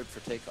 off. 0. Cleared for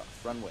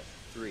takeoff. Runway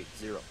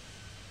 30.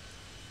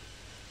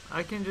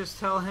 I can just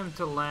tell him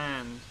to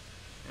land,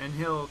 and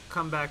he'll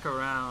come back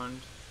around.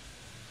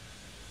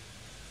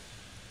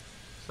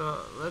 So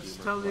let's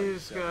Humor tell flight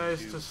these guys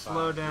 725, to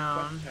slow down.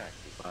 request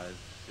taxi. 5,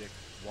 6,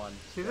 1,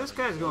 See, this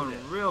 7, guy's going slow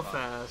down. real 5,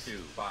 fast. 2,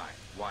 5,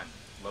 1.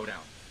 Low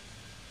down.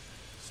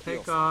 Steel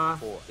Take flight. off.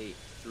 4, 8,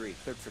 3.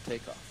 Cleared for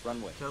takeoff.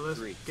 Runway Tell this,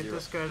 30. get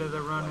this guy to the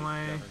Flight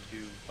runway.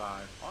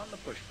 725 on the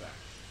pushback.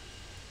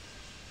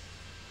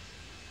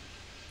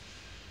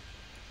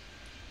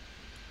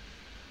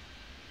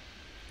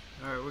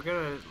 Alright, we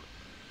gotta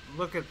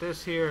look at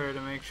this here to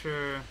make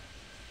sure.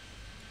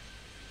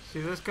 See,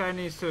 this guy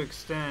needs to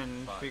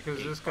extend 5, because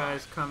 8, this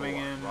guy's 5, coming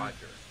 4, in. Roger.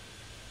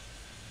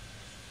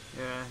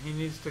 Yeah, he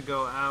needs to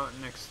go out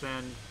and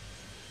extend.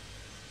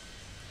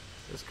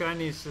 This guy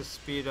needs to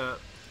speed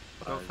up.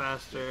 Go 5,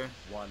 faster.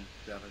 6, 1,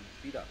 7,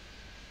 speed up.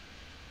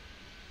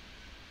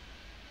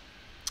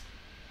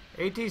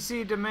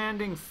 ATC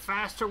demanding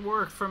faster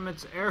work from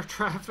its air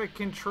traffic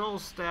control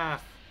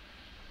staff.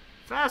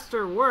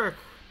 Faster work?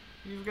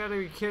 You've got to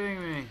be kidding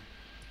me.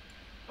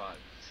 5,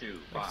 2,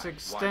 Let's 5,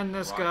 extend 1,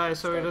 this Roger. guy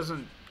so he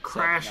doesn't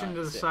crash 7, 9,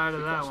 into the 6. side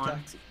of that Request one.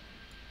 taxi.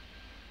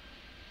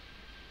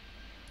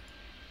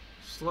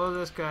 Slow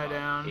this guy 5,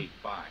 down. 8,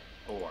 5,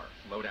 4.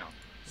 Slow down.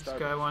 This Starbase.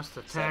 guy wants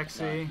to 7,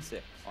 taxi. 9,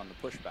 6 on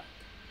the pushback.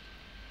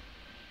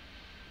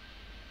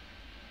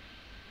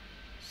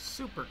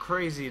 Super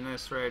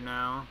craziness right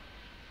now.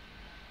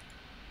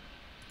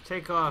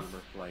 Take off.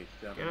 Humor flight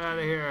Get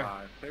outta here.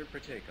 725 cleared for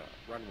takeoff.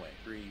 Runway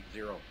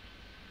 30.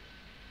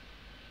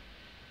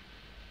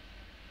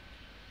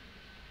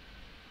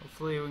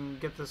 Hopefully we can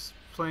get this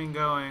plane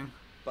going.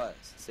 Buzz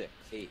 6,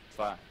 8,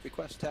 5.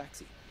 Request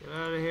taxi. Get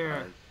out of here.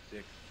 5,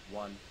 6,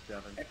 1,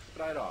 7.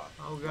 Expedite off.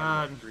 Oh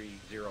God. Runway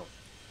 30.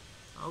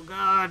 Oh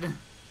God.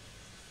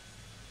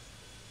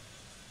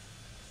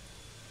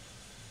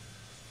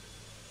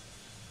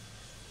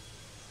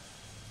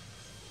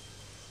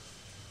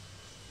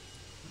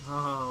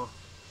 Oh.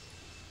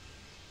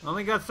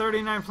 Only got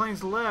 39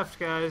 planes left,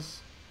 guys.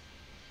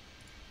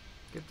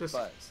 Get this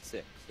Buzz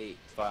 6, 8,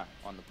 5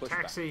 on the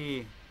pushback.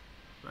 taxi.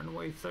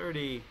 Runway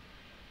 30.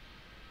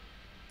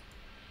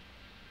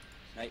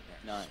 Nightmare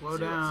 9, Slow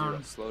 0, down.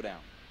 0. Slow down.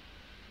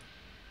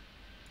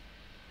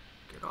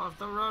 Get off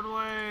the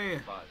runway.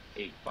 5,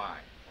 8, 5,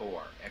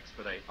 4.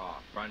 Expedite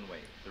off. Runway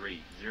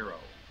 30.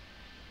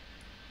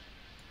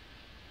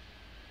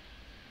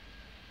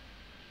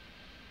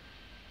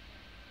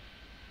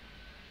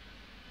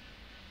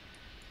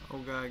 Oh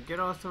God, get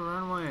off the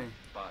runway.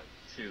 5,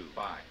 2,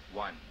 5,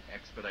 1.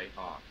 Expedite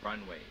off.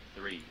 Runway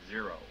 30.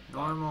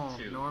 Normal, 5,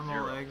 2,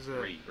 normal 0, exit.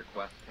 3.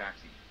 Request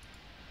taxi.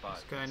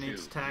 This guy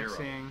needs 2,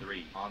 taxiing. 0,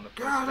 3 on the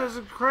God, pushback. this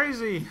is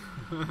crazy.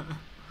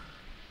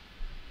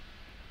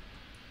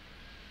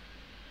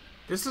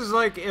 This is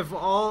like if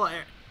all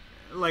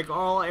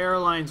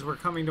airlines were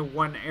coming to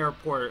one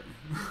airport.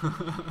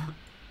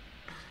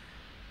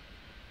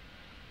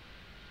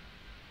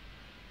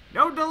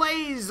 No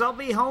delays. I'll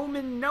be home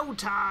in no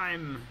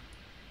time.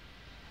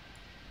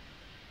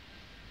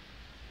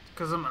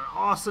 Because I'm an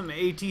awesome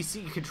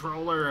ATC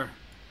controller.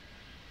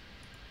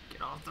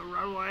 Get off the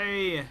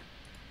runway.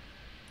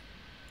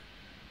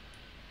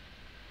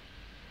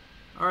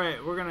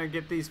 Alright, we're gonna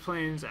get these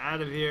planes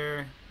out of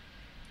here.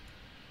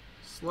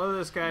 Slow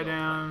this guy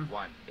down.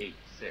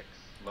 186.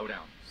 Slow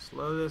down.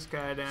 Slow this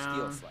guy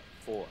down. Steel flight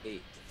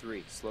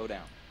 483. Slow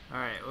down.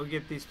 Alright, we'll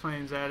get these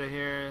planes out of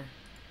here.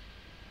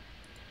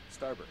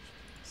 Starburst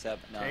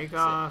 796. Take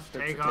off,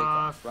 Cleared take for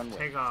takeoff. off, Runway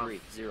take off. 30.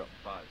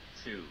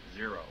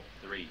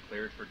 5203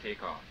 cleared for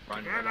takeoff.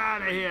 Runway Get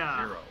out of here.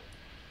 30.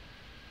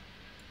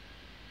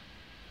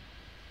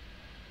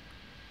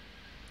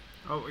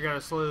 Oh, we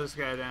gotta slow this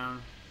guy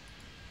down.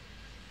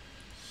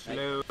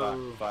 Slow.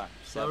 5,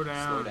 Slow 7,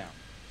 down. Slow down.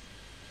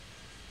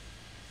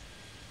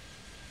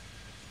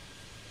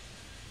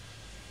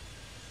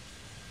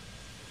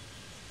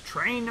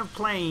 Train of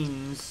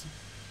planes.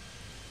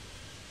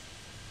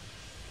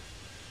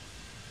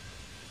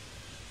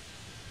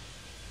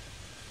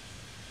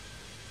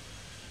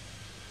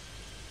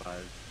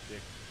 Five,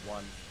 6,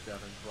 1, 7,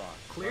 cross.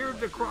 Cleared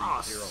Runway to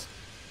cross. 30.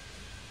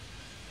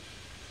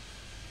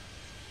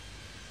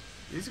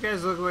 These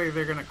guys look like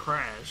they're gonna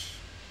crash.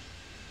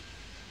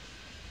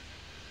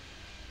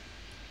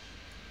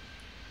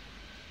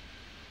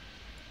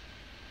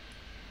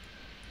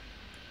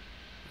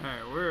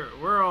 Alright,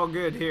 we're all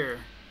good here.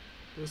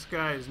 This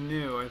guy's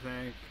new, I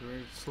think.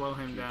 We're slow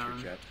him Future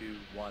down. jet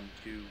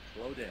 212,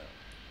 slow down.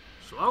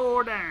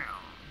 Slow down.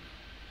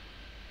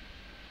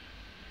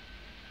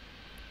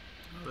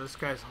 Oh, this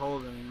guy's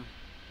holding.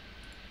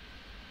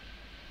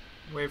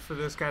 Wait for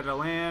this guy to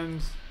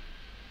land.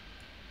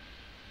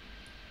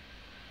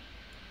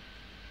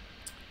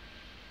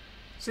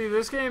 See,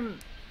 this game,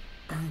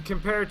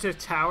 compared to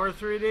Tower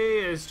 3D,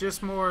 is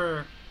just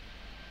more...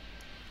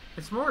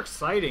 It's more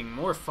exciting,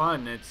 more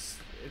fun. It's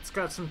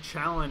got some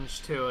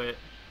challenge to it.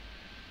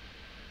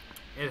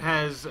 It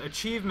has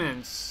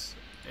achievements.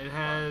 It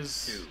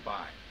has, 2,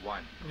 5, 1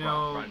 you cross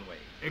know, runway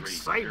 30.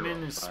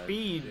 excitement and 5,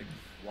 speed. 6,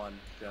 1,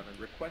 7,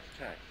 request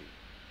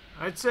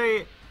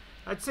taxi.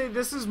 I'd say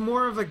this is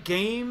more of a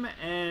game,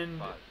 and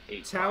 5,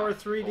 8, Tower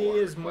 5, 3D 4,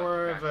 is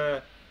more request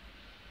of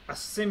a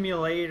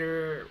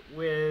simulator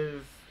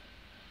with,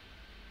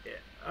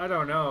 I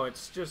don't know,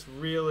 it's just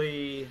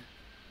really,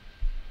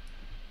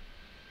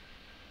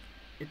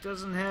 it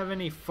doesn't have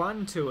any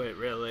fun to it,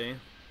 really.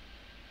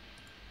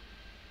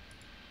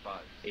 5,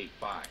 8,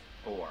 5,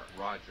 4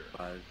 Roger.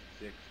 5,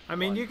 6, I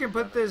mean, 1, you can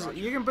put 7, this, Roger.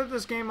 you can put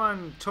this game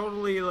on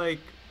totally like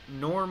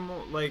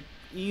normal, like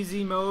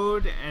easy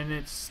mode, and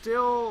it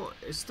still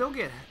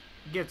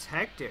gets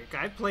hectic.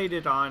 I played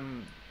it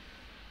on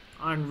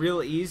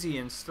real easy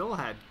and still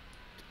had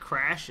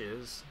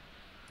crashes.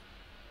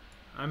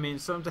 I mean,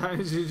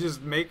 sometimes you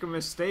just make a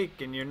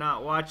mistake and you're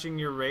not watching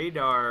your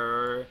radar,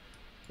 or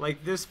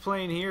like this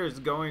plane here is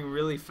going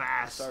really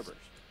fast. Starburst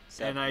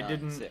And I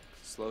 796. didn't-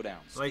 Slow down.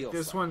 Like Steel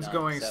this flight one's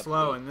going 978.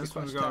 slow and this Request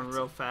one's going taxi.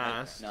 real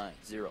fast.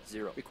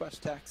 900.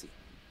 Request taxi.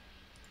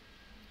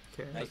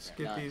 Okay, let's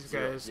Nightmare get these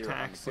guys 900 on the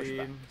taxied.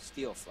 pushback.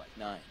 Steel flight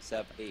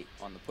 978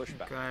 on the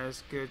pushback.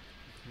 Guy's good.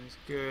 He's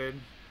good.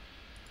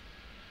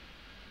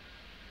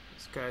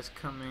 This guy's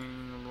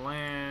coming to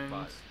land.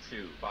 5,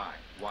 2, 5,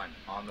 1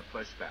 on the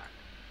pushback.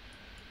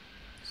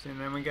 See,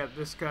 and then we got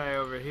this guy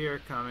over here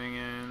coming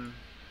in.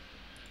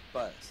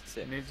 Buzz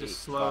 6. Need to 8,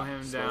 slow 5.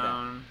 him Slow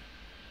down.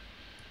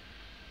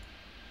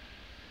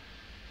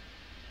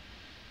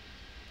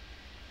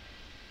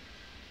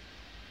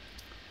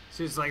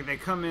 See, it's like they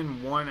come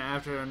in one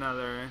after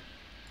another.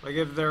 Like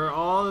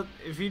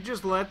if you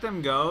just let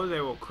them go,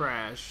 they will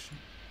crash.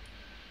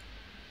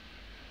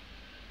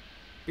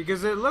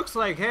 Because it looks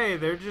like, hey,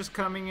 they're just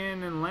coming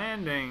in and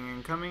landing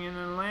and coming in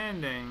and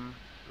landing,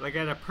 like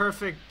at a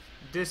perfect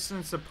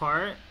distance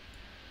apart.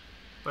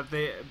 But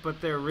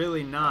they're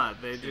really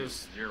not. They 2,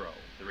 just 0,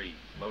 3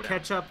 slow down.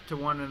 catch up to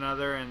one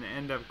another and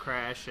end up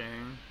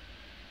crashing.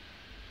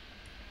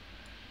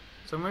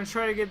 So I'm gonna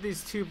try to get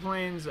these two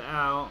planes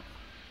out.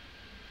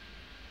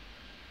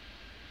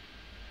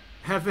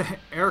 Have the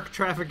air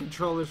traffic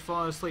controllers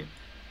fallen asleep?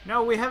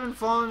 No, we haven't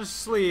fallen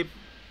asleep.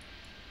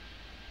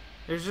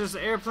 There's just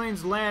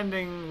airplanes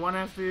landing one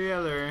after the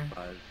other.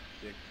 5,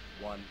 6,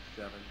 1,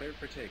 7, cleared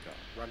for takeoff.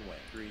 Runway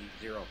 30.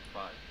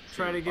 5,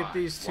 Try to 2, get 5,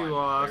 these two 1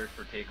 off. cleared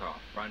for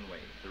takeoff. Runway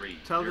 30.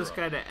 Tell this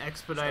guy to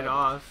expedite Starburst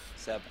off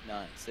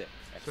 796.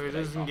 so he Expedite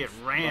doesn't off. get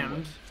Runway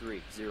rammed.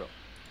 30.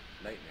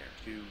 Nightmare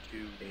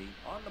 228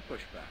 on the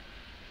pushback.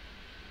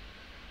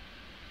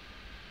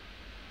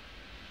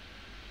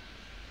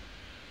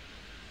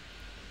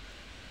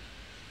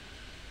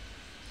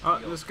 Oh,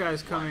 this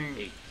guy's coming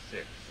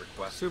 186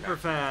 request super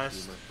taxi. fast.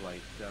 Steamer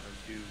flight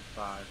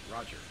 725,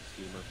 Roger.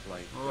 Steamer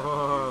flight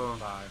Whoa.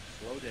 725,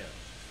 slow down.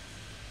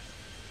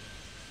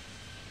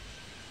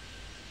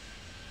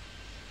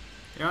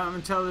 You know, I'm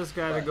gonna tell this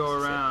guy to go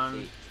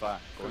around.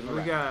 5, Cause going we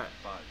around. got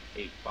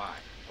 585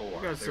 4. we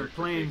got some Cleared for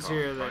planes takeoff.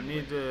 here that Runway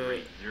need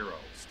to 30.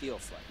 Steel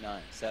flight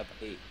 9, 7,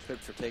 8. Cleared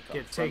for takeoff.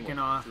 get taken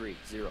off. 3,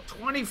 0.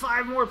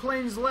 25 more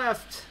planes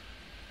left.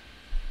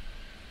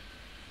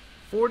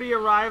 40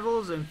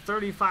 arrivals and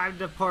 35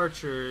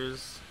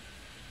 departures.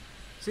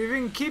 So if you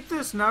can keep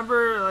this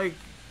number like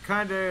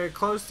kind of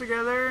close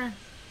together,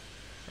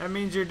 that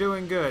means you're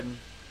doing good.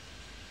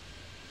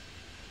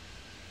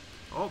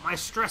 Oh, my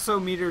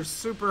stressometer's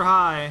super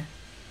high.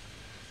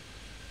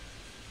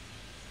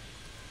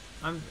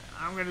 I'm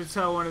gonna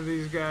tell one of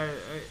these guys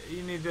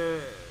you need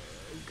to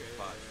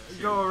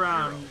go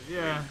around. 3,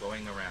 Yeah.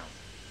 Going around.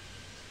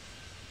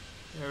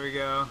 There we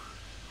go.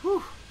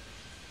 Whew.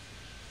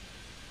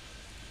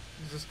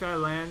 Is this guy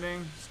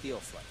landing? Steel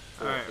flight.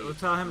 Alright, we'll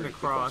tell him to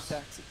cross.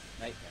 Taxi.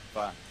 Nightmare.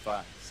 5,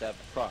 5, 7.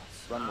 Cross.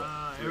 Runway.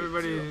 3,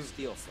 everybody- 0.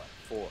 Steel flight.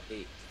 4,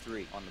 8,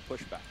 3 on the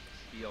pushback.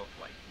 Steel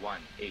flight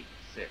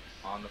 186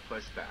 on the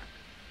pushback.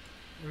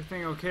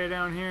 Everything okay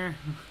down here?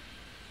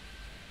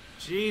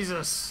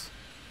 Jesus.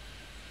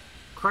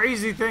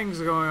 Crazy things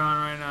going on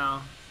right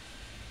now.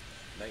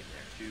 Nightmare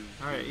 2.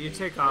 Alright, you 8,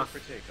 take cleared off. for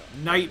takeoff.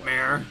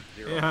 Nightmare.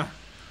 0. Yeah.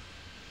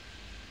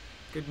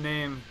 Good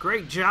name.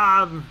 Great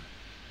job.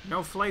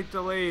 No flight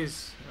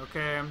delays.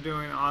 Okay, I'm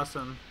doing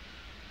awesome.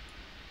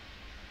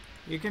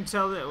 You can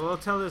tell that we'll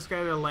tell this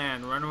guy to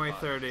land. Runway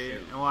 30.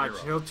 And watch,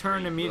 he'll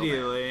turn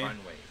immediately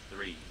Runway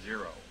 30.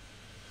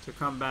 to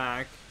come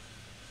back.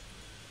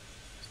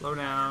 Slow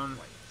down.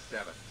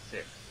 Flight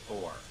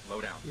 764.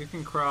 Low down. You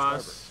can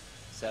cross.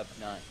 7,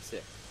 9,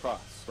 6.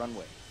 Cross.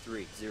 Runway.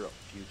 3, 0.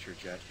 Future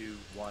jet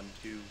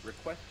 212.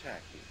 Request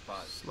taxi.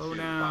 Buzz Slow 2,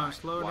 down, 5,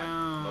 slow 1.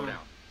 down. Low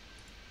down.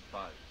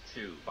 Buzz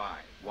 2, 5,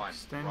 1.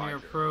 Extend Roger. your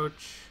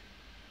approach.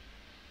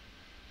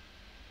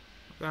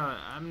 God,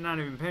 I'm not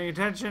even paying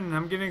attention.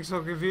 I'm getting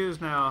so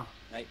confused now.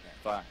 Nightmare.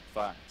 5,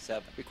 5,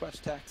 7.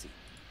 Request taxi.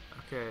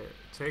 Okay,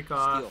 take Steel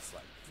off.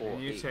 flight. 4,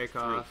 And you 8, take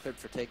 3. off. Cleared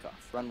for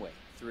takeoff. Runway.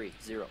 3,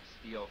 0.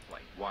 Steel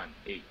flight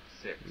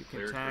 186. You can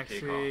Cleared taxi,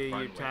 for takeoff. you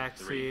Runway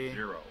taxi.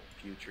 30.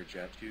 Future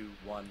jet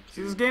 212.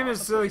 See, this game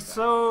is like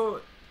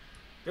so.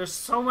 There's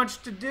so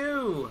much to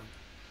do.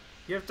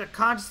 You have to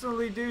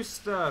constantly do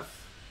stuff.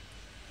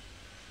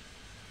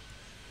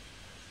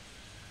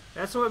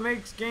 That's what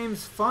makes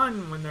games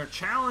fun when they're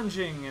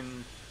challenging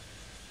and.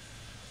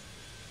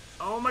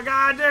 Oh my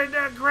God! They're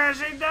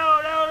crashing! No!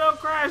 Don't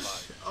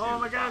crash! Oh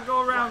my God!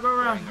 Go around! Go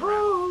around!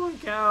 Holy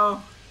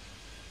cow!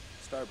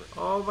 Starboard.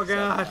 Oh my 7,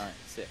 God! 9,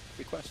 6.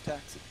 Request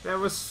taxi. That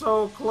was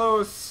so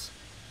close.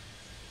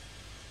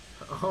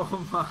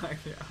 Oh my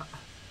God.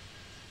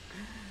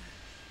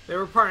 They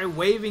were probably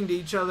waving to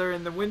each other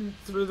in the wind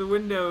through the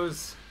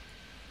windows.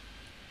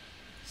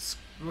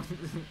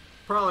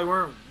 Probably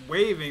weren't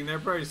waving, they're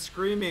probably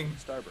screaming.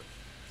 Starboard.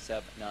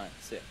 7, 9,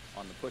 6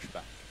 on the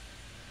pushback.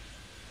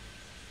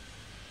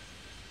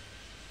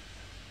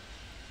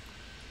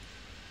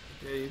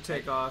 Okay, you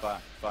take off.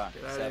 5, 5,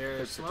 Get outta 7. here.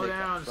 Cleared for Slow takeoff.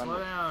 down, slow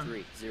Runway. down.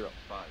 3, 0.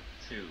 5,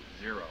 2,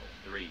 0,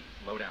 3.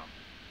 Low down.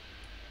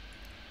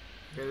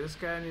 Okay, this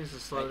guy needs to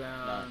slow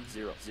down. 9,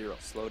 0, 0.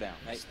 Slow down.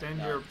 Extend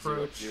 9, your 0,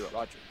 approach. 0.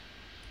 Roger.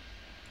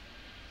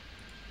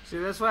 See,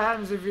 that's what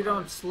happens if you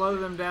don't slow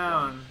them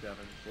down. 7,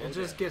 It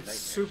slow just down. gets Nightmare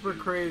super 2,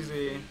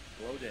 crazy. 8,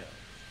 slow down.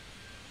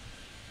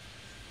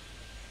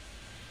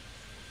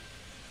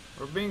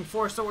 We're being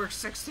forced to work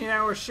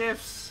 16-hour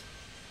shifts.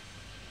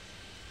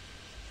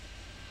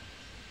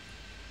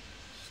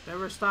 Just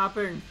never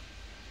stopping.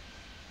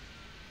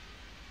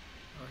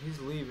 Oh, he's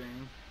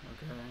leaving.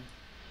 Okay.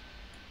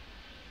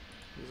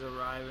 He's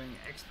arriving.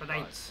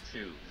 Expedites. Buzz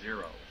 2,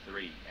 0,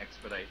 3.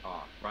 Expedite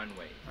off.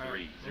 Runway 3,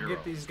 Alright, 0. we'll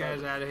get these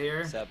guys out of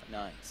here. 7,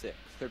 9, 6.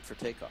 Cleared for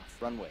takeoff.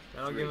 Runway.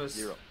 That'll 3, give us.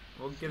 0.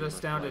 We'll get us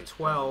Steamer down to flight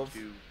 12.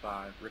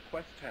 725.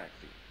 Request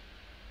taxi.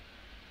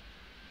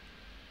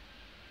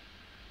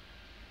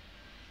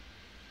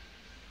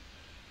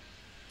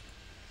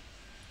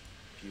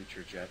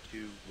 Future jet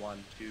 212.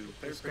 Cleared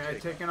This for guy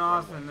takeoff. taking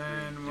off, Runway and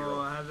then 30.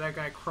 we'll have that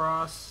guy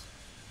cross.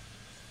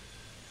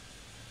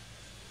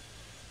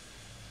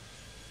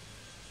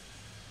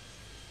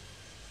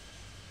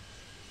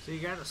 So you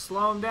gotta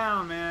slow him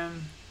down,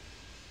 man.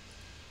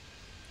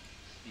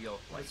 Steel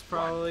flight That's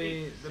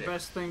probably 186. the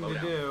best thing Low to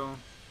down. do.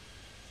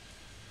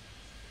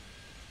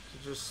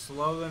 To just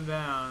slow them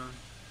down.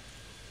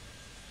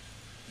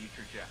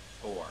 Future jet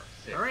 4,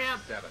 6, Hurry up.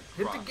 7.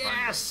 Hit the Cross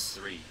gas.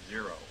 runway 3,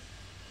 0.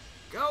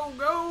 Go,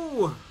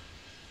 go!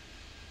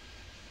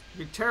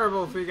 It'd be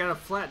terrible if we got a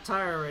flat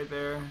tire right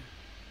there.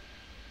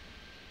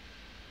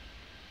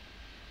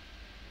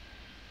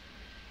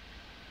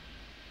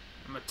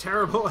 I'm a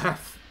terrible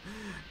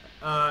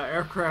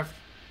aircraft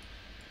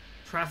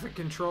traffic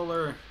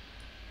controller.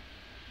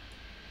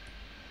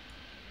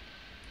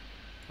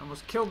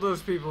 Almost killed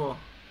those people.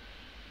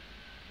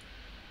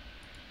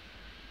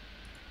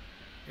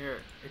 Here,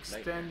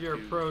 extend Nightmare your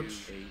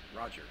approach. 228.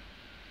 Roger.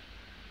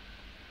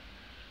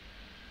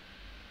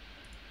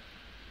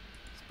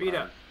 Speed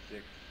up.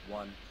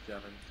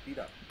 617. Speed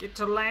up. Get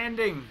to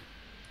landing.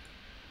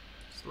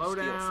 Slow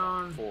Steel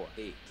down. flight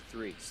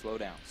 483. Slow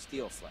down.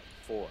 Steel flight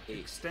 483.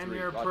 Extend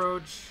your Roger.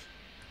 approach.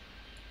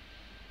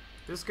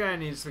 This guy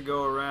needs to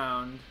go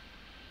around.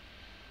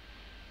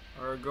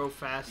 Or go Steel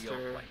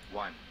faster. flight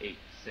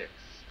 186.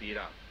 Speed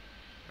up.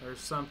 Or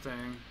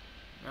something.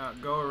 No,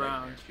 go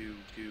around.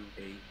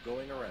 228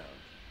 going around.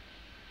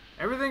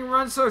 Everything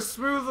runs so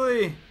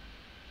smoothly.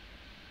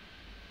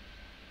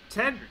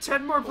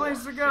 10 more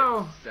planes to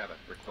go. 7.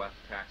 Request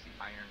taxi.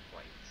 Iron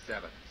flight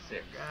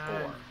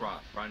 764. God.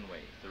 Cross runway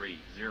 30.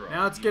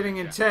 Now it's getting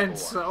Jet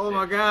intense. 4, Oh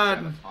my 6, God.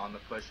 7 on the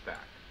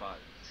pushback. Buzz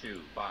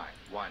 2 by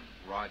 1.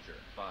 Roger.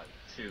 Buzz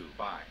 2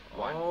 by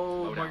 1.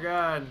 Oh Slow my down.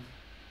 God.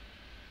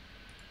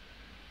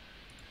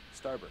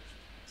 Starburst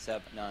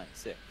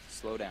 796.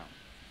 Slow down.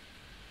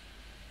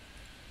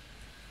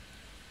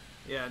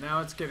 Yeah, now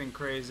it's getting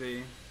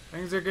crazy.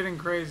 Things are getting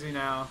crazy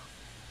now.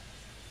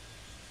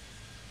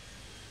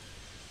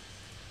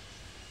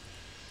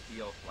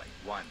 Steel flight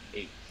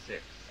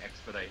 186.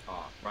 Expedite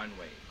off.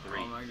 Runway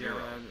 30. Oh my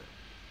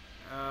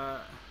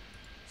God.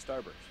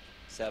 Starburst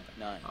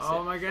 796.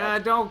 Oh my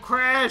God, don't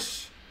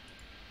crash!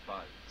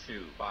 Buzz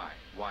 2 by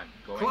 1.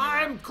 Going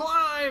Climb, around.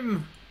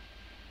 climb!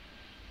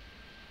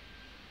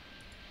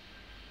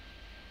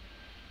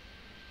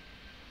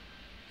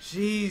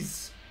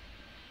 Jeez.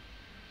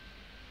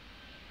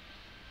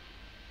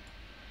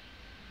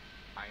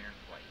 Iron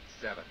flight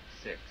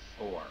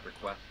 764.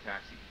 Request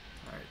taxi.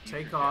 Alright, Future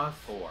take jet off.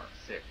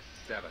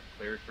 467.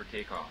 Cleared for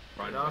takeoff.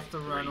 Get Runway off the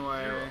 30.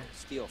 runway.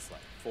 Steel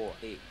flight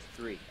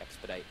 483.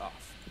 Expedite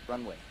off.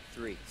 Runway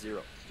 30.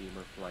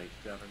 Steamer flight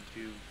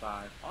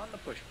 725 on the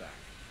pushback.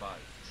 Buzz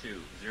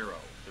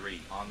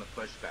 203 on the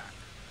pushback.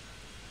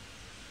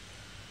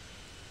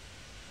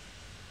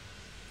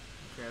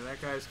 Okay,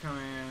 that guy's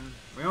coming in.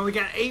 We only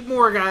got 8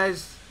 more,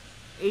 guys.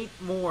 8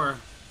 more.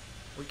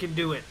 We can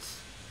do it.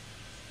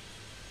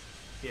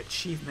 The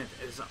achievement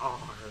is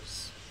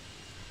ours.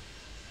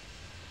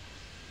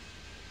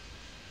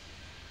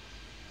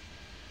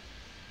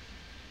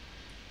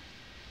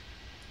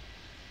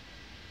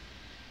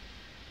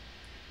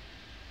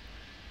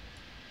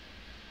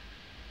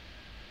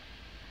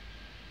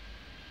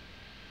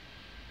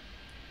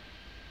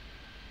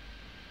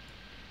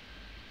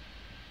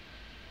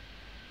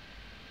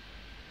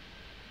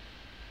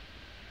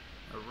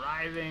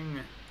 Arriving.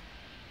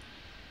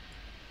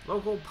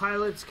 Local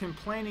pilots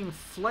complaining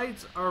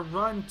flights are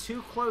run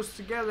too close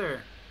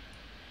together.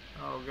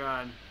 Oh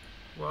God.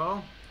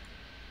 Well,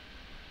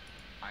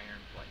 Iron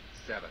flight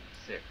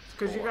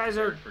 764. 'cause you guys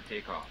are cleared for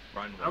takeoff.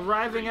 Runway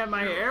arriving at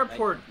my 30.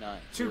 airport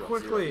Nightmare too 900.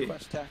 quickly.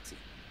 Request taxi.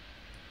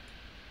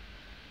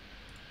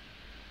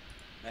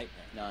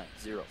 Nightmare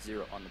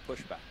 900 on the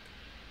pushback.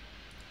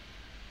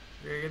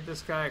 We're gonna get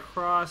this guy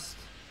across.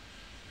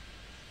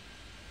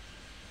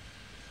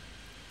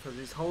 Because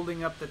he's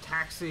holding up the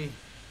taxi.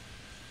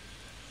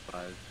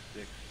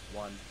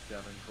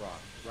 5617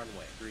 cross.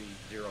 Runway 30.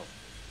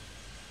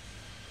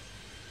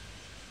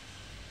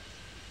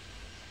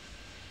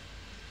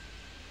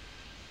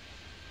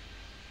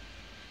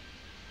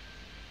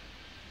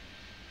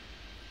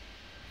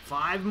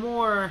 Five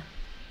more.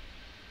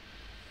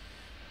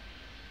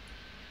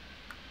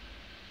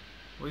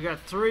 We got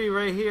 3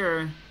 right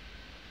here.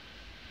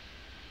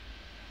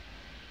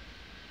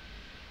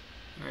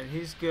 Alright,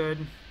 he's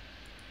good.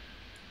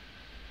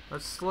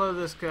 Let's slow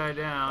this guy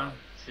down. Buzz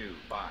 2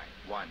 by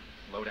 1.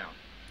 Slow down.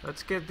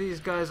 Let's get these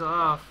guys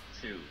off.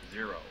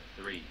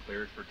 203.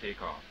 Cleared for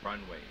takeoff.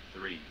 Runway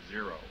 30.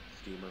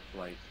 Steamer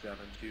flight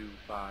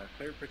 725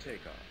 cleared for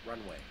takeoff.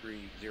 Runway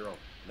 30.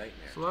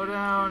 Nightmare Slow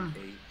down.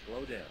 228.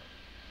 Slow down.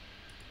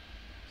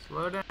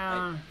 Slow down.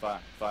 Nightmare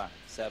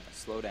 557.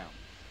 Slow down.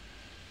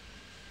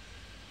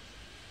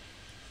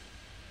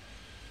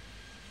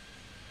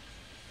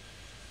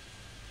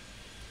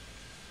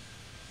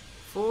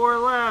 Four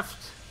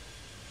left.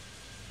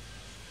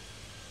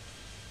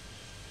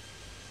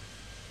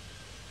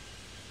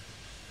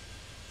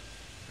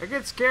 I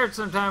get scared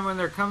sometimes when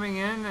they're coming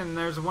in and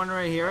there's one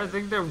right here. I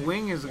think their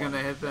wing is gonna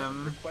hit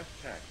them. Request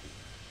taxi.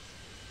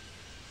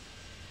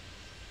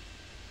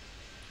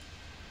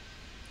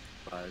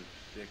 Buzz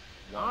 6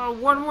 Oh,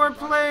 one more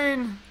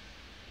plane.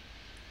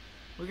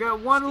 We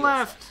got one Steel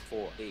left.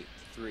 flight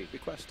 483.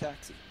 Request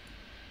taxi.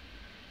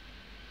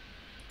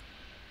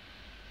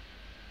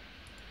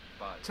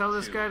 Buzz Tell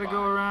this 2 guy to by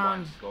go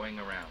around. 1. Going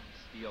around.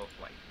 Steel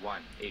flight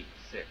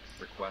 186.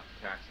 Request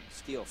taxi.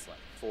 Steel flight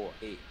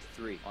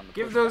 483 on the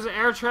Give pushback. those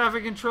air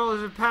traffic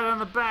controllers a pat on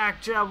the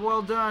back. Job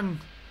well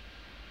done.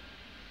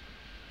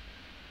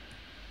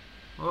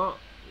 Well,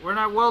 we're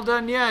not well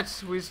done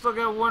yet. We still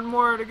got one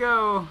more to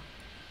go.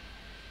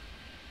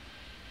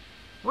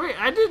 Wait,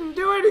 I didn't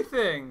do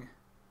anything.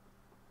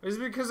 Is it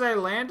because I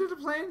landed a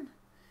plane?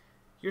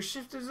 Your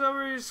shift is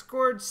over. You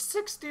scored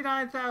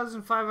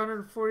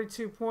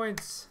 69,542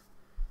 points.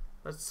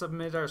 Let's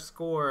submit our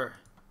score.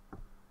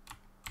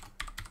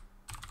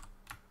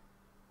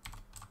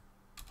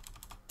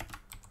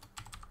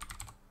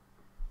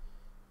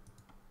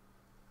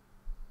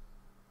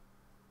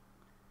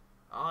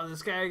 Oh,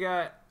 this guy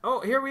got...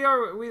 Oh, here we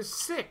are. We have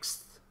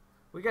 6th.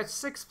 We got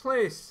 6th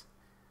place.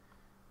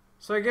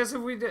 So I guess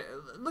if we did,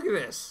 look at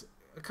this.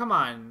 Come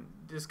on,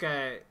 this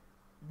guy,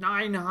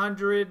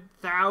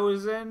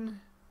 900,000.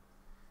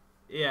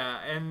 Yeah,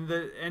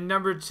 and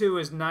number 2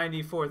 is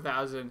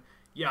 94,000.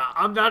 Yeah,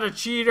 I'm not a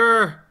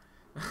cheater.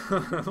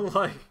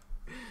 Like,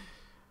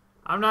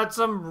 I'm not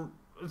some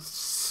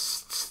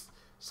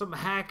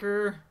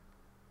hacker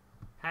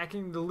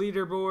hacking the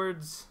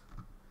leaderboards.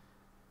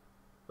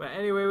 But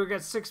anyway, we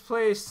got 6th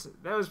place.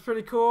 That was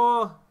pretty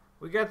cool.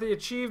 We got the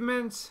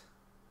achievement.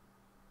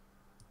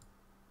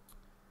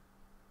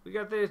 We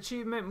got the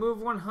achievement,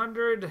 move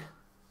 100.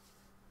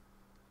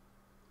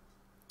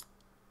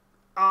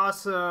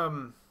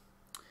 Awesome.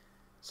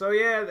 So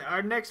yeah,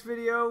 our next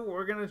video,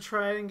 we're going to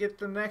try and get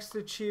the next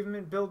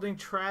achievement, building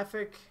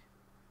traffic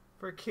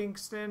for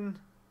Kingston.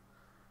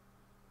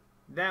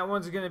 That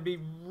one's going to be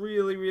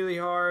really, really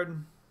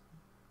hard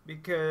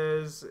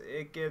because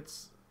it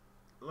gets,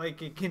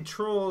 like, it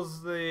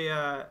controls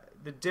the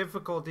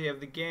difficulty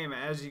of the game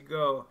as you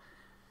go.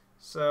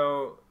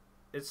 So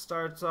it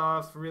starts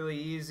off really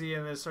easy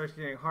and then it starts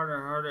getting harder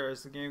and harder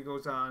as the game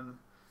goes on.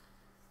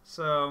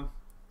 So,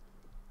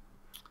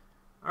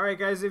 alright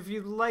guys, if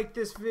you liked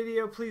this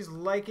video, please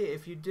like it.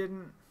 If you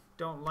didn't,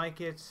 don't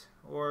like it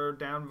or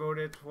downvote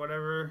it,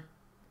 whatever,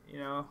 you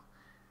know.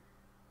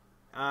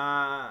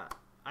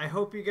 I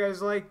hope you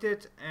guys liked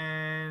it,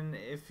 and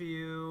if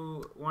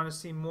you want to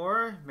see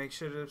more, make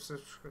sure to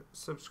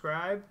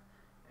subscribe,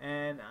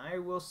 and I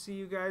will see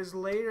you guys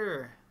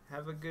later.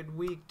 Have a good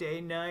week,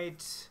 day,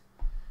 night,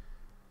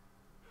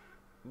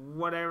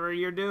 whatever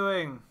you're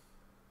doing.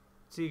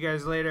 See you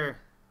guys later.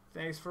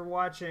 Thanks for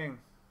watching.